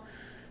real?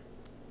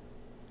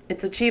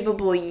 It's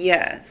achievable,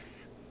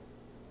 yes.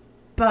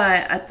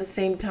 But at the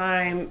same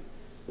time,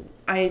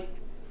 I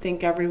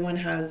think everyone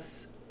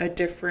has a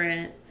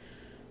different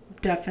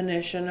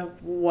definition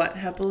of what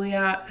happily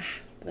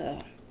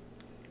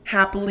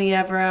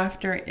ever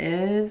after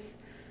is.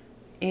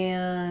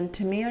 And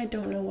to me, I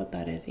don't know what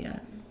that is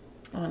yet,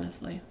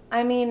 honestly.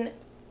 I mean,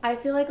 I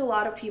feel like a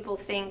lot of people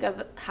think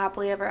of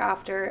happily ever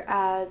after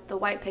as the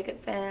white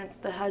picket fence,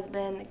 the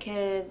husband, the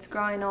kids,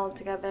 growing old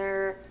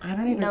together, I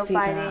don't even no see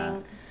fighting.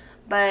 that.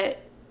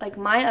 But like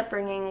my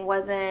upbringing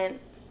wasn't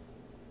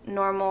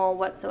normal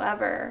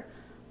whatsoever.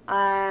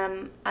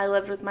 I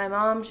lived with my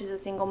mom. She's a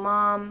single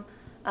mom.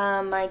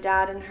 My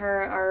dad and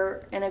her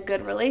are in a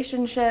good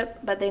relationship,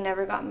 but they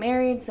never got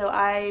married. So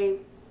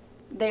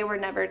they were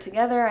never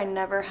together. I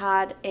never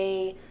had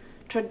a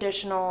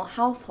traditional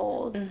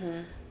household.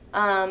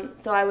 Mm-hmm.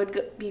 So I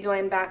would be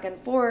going back and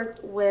forth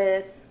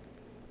with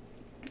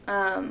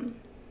my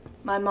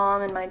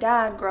mom and my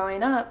dad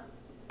growing up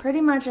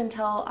pretty much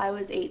until I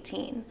was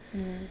 18.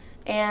 Mm-hmm.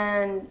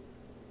 And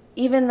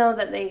even though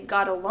that they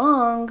got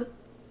along,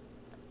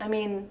 I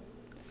mean,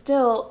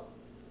 still,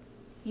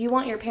 you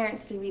want your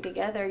parents to be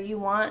together. You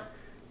want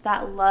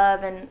that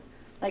love. And,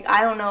 like,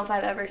 I don't know if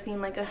I've ever seen,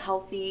 like, a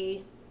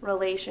healthy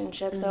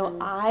relationship. Mm-hmm. So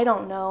I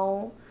don't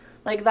know.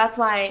 Like, that's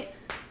why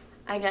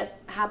I guess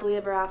happily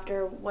ever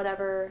after,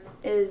 whatever,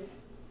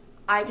 is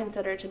I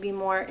consider to be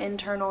more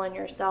internal in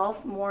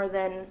yourself more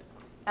than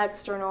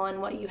external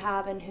in what you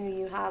have and who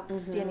you have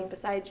mm-hmm. standing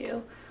beside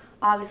you.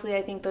 Obviously,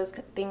 I think those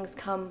things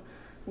come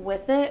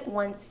with it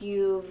once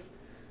you've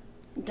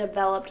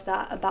developed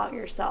that about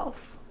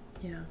yourself.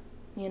 Yeah.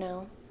 You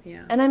know?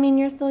 Yeah. And I mean,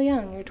 you're still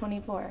young. You're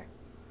 24.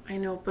 I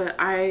know, but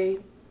I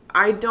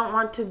don't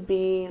want to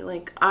be,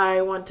 like,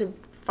 I want to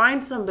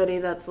find somebody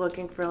that's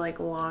looking for, like,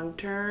 long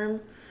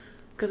term.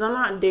 Because I'm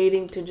not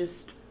dating to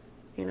just,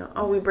 you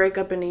know, we break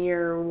up in a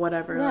year or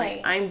whatever. Right.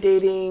 Like, I'm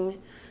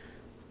dating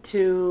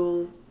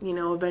to, you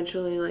know,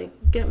 eventually, like,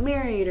 get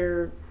married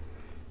or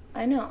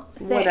I know.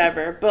 Same.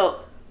 Whatever.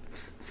 But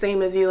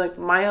same as you, like,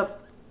 my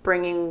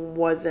upbringing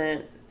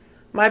wasn't,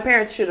 my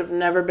parents should have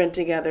never been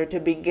together to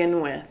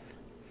begin with.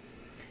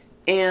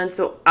 And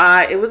so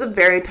it was a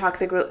very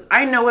toxic,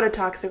 I know what a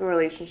toxic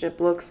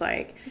relationship looks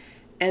like.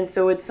 And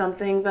so it's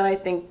something that I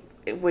think,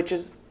 which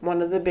is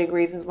one of the big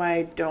reasons why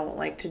I don't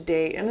like to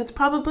date. And it's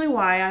probably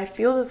why I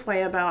feel this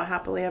way about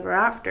happily ever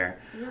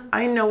after. Yeah.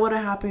 I know what a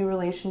happy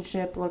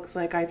relationship looks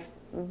like. I've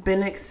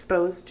been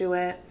exposed to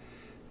it.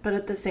 But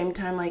at the same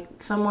time,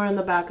 like, somewhere in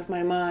the back of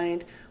my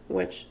mind,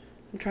 which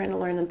I'm trying to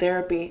learn in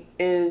therapy,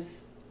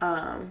 is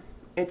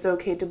it's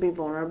okay to be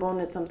vulnerable. And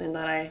it's something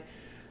that I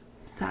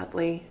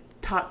sadly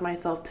taught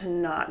myself to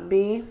not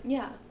be.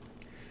 Yeah.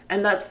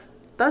 And that's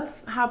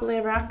happily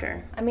ever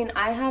after. I mean,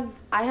 I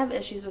have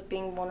issues with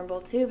being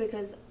vulnerable too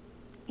because,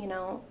 you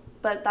know,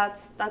 but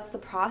that's the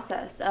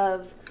process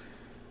of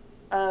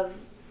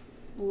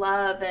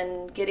love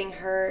and getting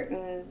hurt.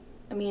 And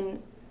I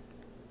mean,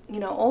 you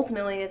know,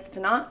 ultimately it's to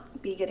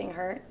not be getting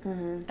hurt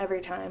mm-hmm.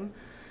 every time,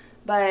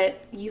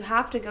 but you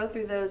have to go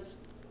through those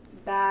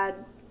bad,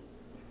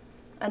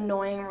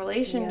 annoying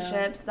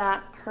relationships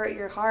that hurt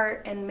your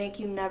heart and make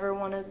you never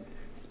want to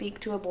speak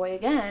to a boy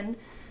again,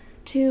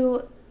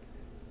 to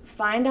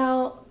find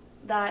out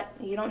that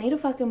you don't need a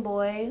fucking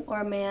boy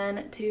or a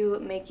man to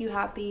make you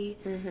happy.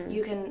 Mm-hmm.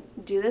 You can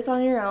do this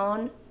on your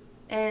own,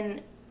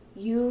 and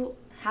you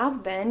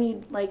have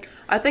been.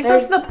 I think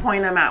that's the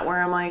point I'm at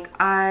where I'm like,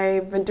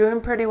 I've been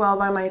doing pretty well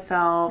by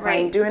myself.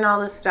 Right. I'm doing all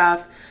this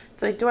stuff.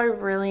 It's like, do I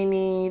really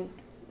need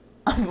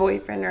a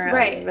boyfriend or a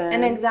husband?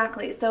 And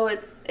exactly. So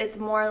it's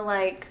more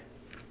like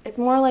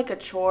a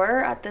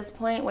chore at this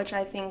point, which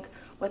I think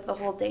with the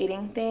whole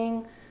dating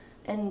thing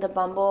and the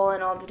Bumble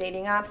and all the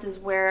dating apps is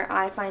where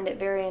I find it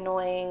very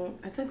annoying.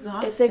 It's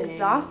exhausting. It's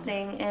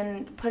exhausting,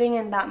 and putting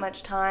in that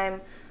much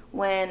time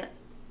when,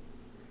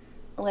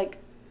 like,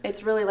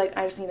 it's really like,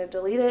 I just need to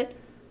delete it.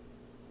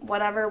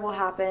 Whatever will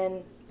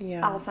happen,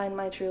 I'll find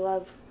my true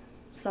love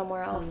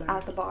somewhere else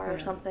at the bar or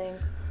something.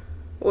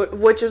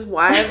 Which is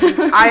why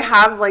I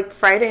have, like,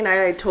 Friday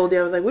night I told you,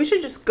 I was like, we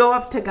should just go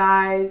up to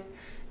guys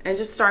and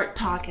just start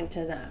talking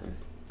to them.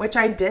 Which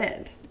I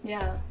did.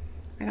 Yeah.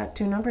 I got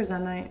 2 numbers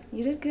that night.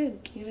 You did good.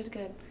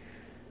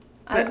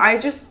 But I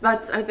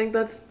think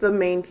that's the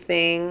main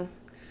thing.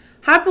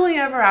 Happily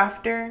ever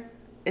after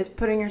is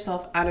putting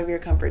yourself out of your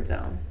comfort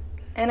zone.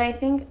 And I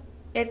think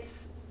I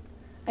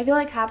feel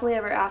like happily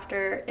ever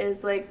after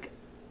is like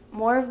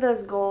more of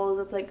those goals.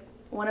 It's like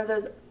one of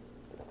those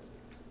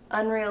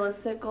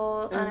unrealistic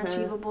goals,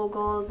 unachievable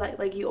goals that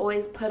like you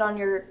always put on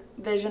your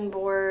vision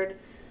board,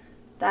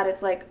 that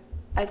it's like,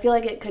 I feel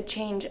like it could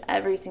change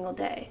every single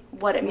day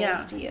what it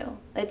means to you.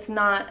 It's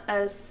not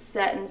a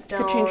set in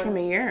stone. It could change from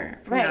a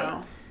year from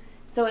now.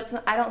 So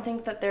I don't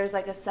think that there's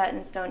like a set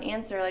in stone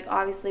answer. Like,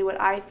 obviously what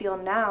I feel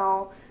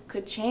now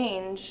could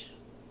change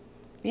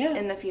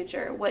in the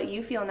future. What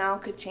you feel now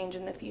could change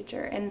in the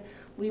future. And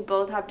we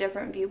both have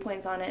different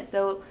viewpoints on it.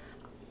 So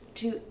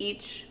to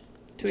each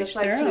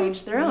their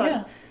own.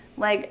 Yeah.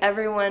 Like,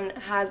 everyone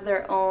has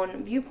their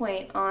own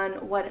viewpoint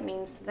on what it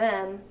means to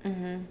them.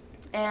 Mm-hmm.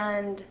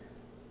 And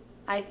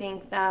I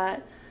think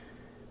that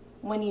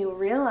when you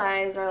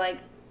realize, or like,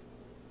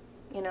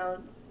 you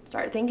know,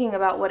 start thinking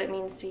about what it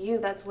means to you,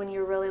 that's when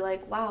you're really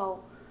like,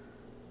 wow,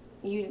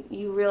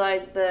 you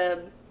realize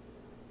the,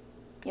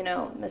 you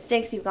know,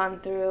 mistakes you've gone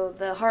through,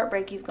 the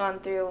heartbreak you've gone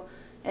through,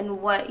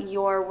 and what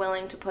you're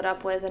willing to put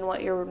up with and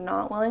what you're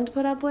not willing to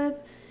put up with.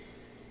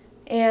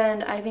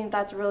 And I think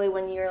that's really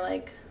when you're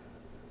like,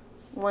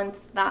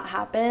 once that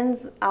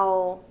happens,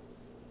 I'll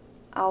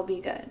be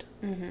good.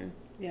 Mm-hmm.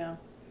 Yeah.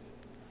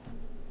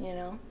 You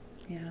know?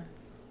 Yeah.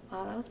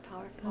 Wow, that was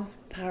powerful. That was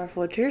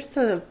powerful. Cheers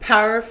to the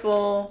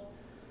powerful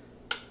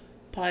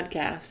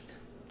podcast.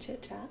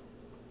 Chit chat.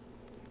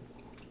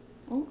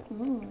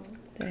 Mm-hmm.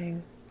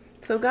 Dang.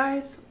 So,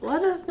 guys,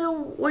 let us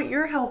know what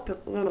your help.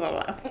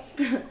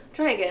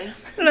 Try again.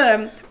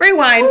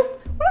 Rewind.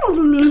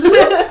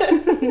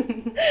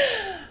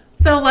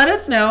 So, let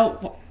us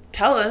know.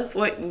 Tell us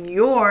what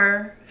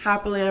your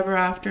happily ever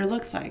after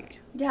looks like.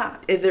 Yeah.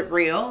 Is it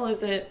real?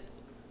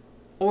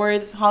 Or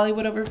is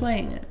Hollywood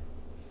overplaying it?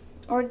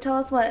 Or tell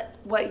us what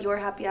your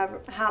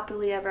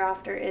happily ever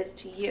after is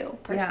to you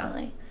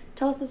personally. Yeah.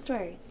 Tell us a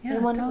story. Yeah,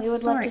 we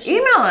would love to share.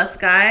 Email us,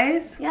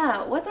 guys.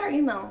 Yeah, what's our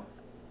email?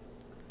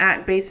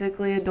 At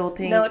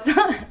basicallyadulting. No, it's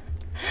not.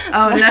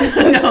 Oh,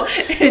 no.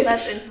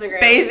 That's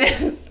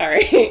Instagram.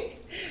 Sorry.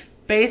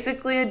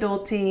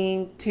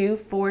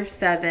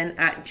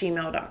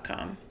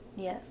 basicallyadulting247@gmail.com.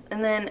 Yes.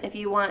 And then if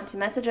you want to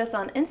message us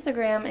on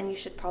Instagram, and you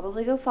should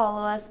probably go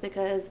follow us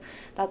because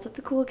that's what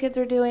the cool kids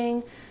are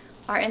doing.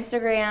 Our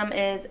Instagram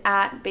is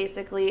at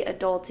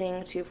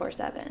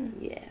basicallyadulting247.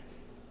 Yes.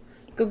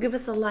 Go give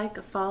us a like,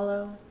 a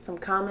follow, some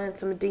comments,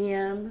 some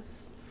DMs.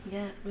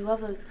 Yes, we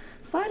love those.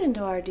 Slide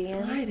into our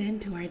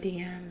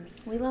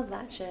DMs. We love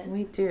that shit.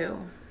 We do.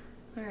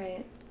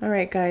 All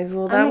right, guys.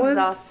 Well, I'm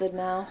exhausted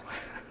now.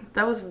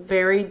 That was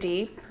very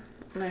deep,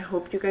 and I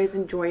hope you guys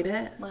enjoyed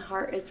it. My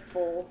heart is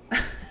full.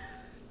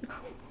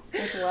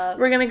 With love.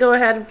 We're going to go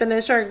ahead and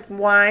finish our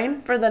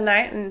wine for the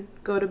night and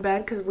go to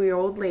bed because we're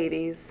old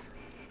ladies.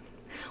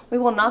 We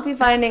will not be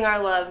finding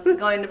our loves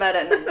going to bed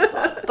at 9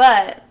 o'clock,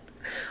 but...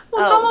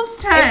 Well, it's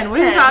almost 10.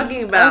 What are you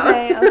talking about?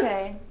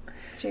 Okay.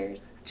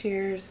 Cheers.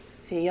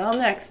 See y'all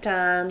next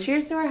time.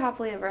 Cheers to our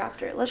happily ever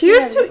after.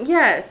 Cheers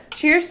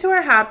to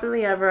our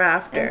happily ever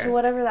after. And to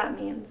whatever that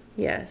means.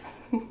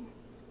 Yes.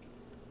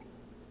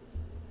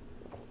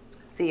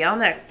 See y'all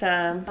next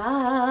time.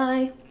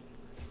 Bye.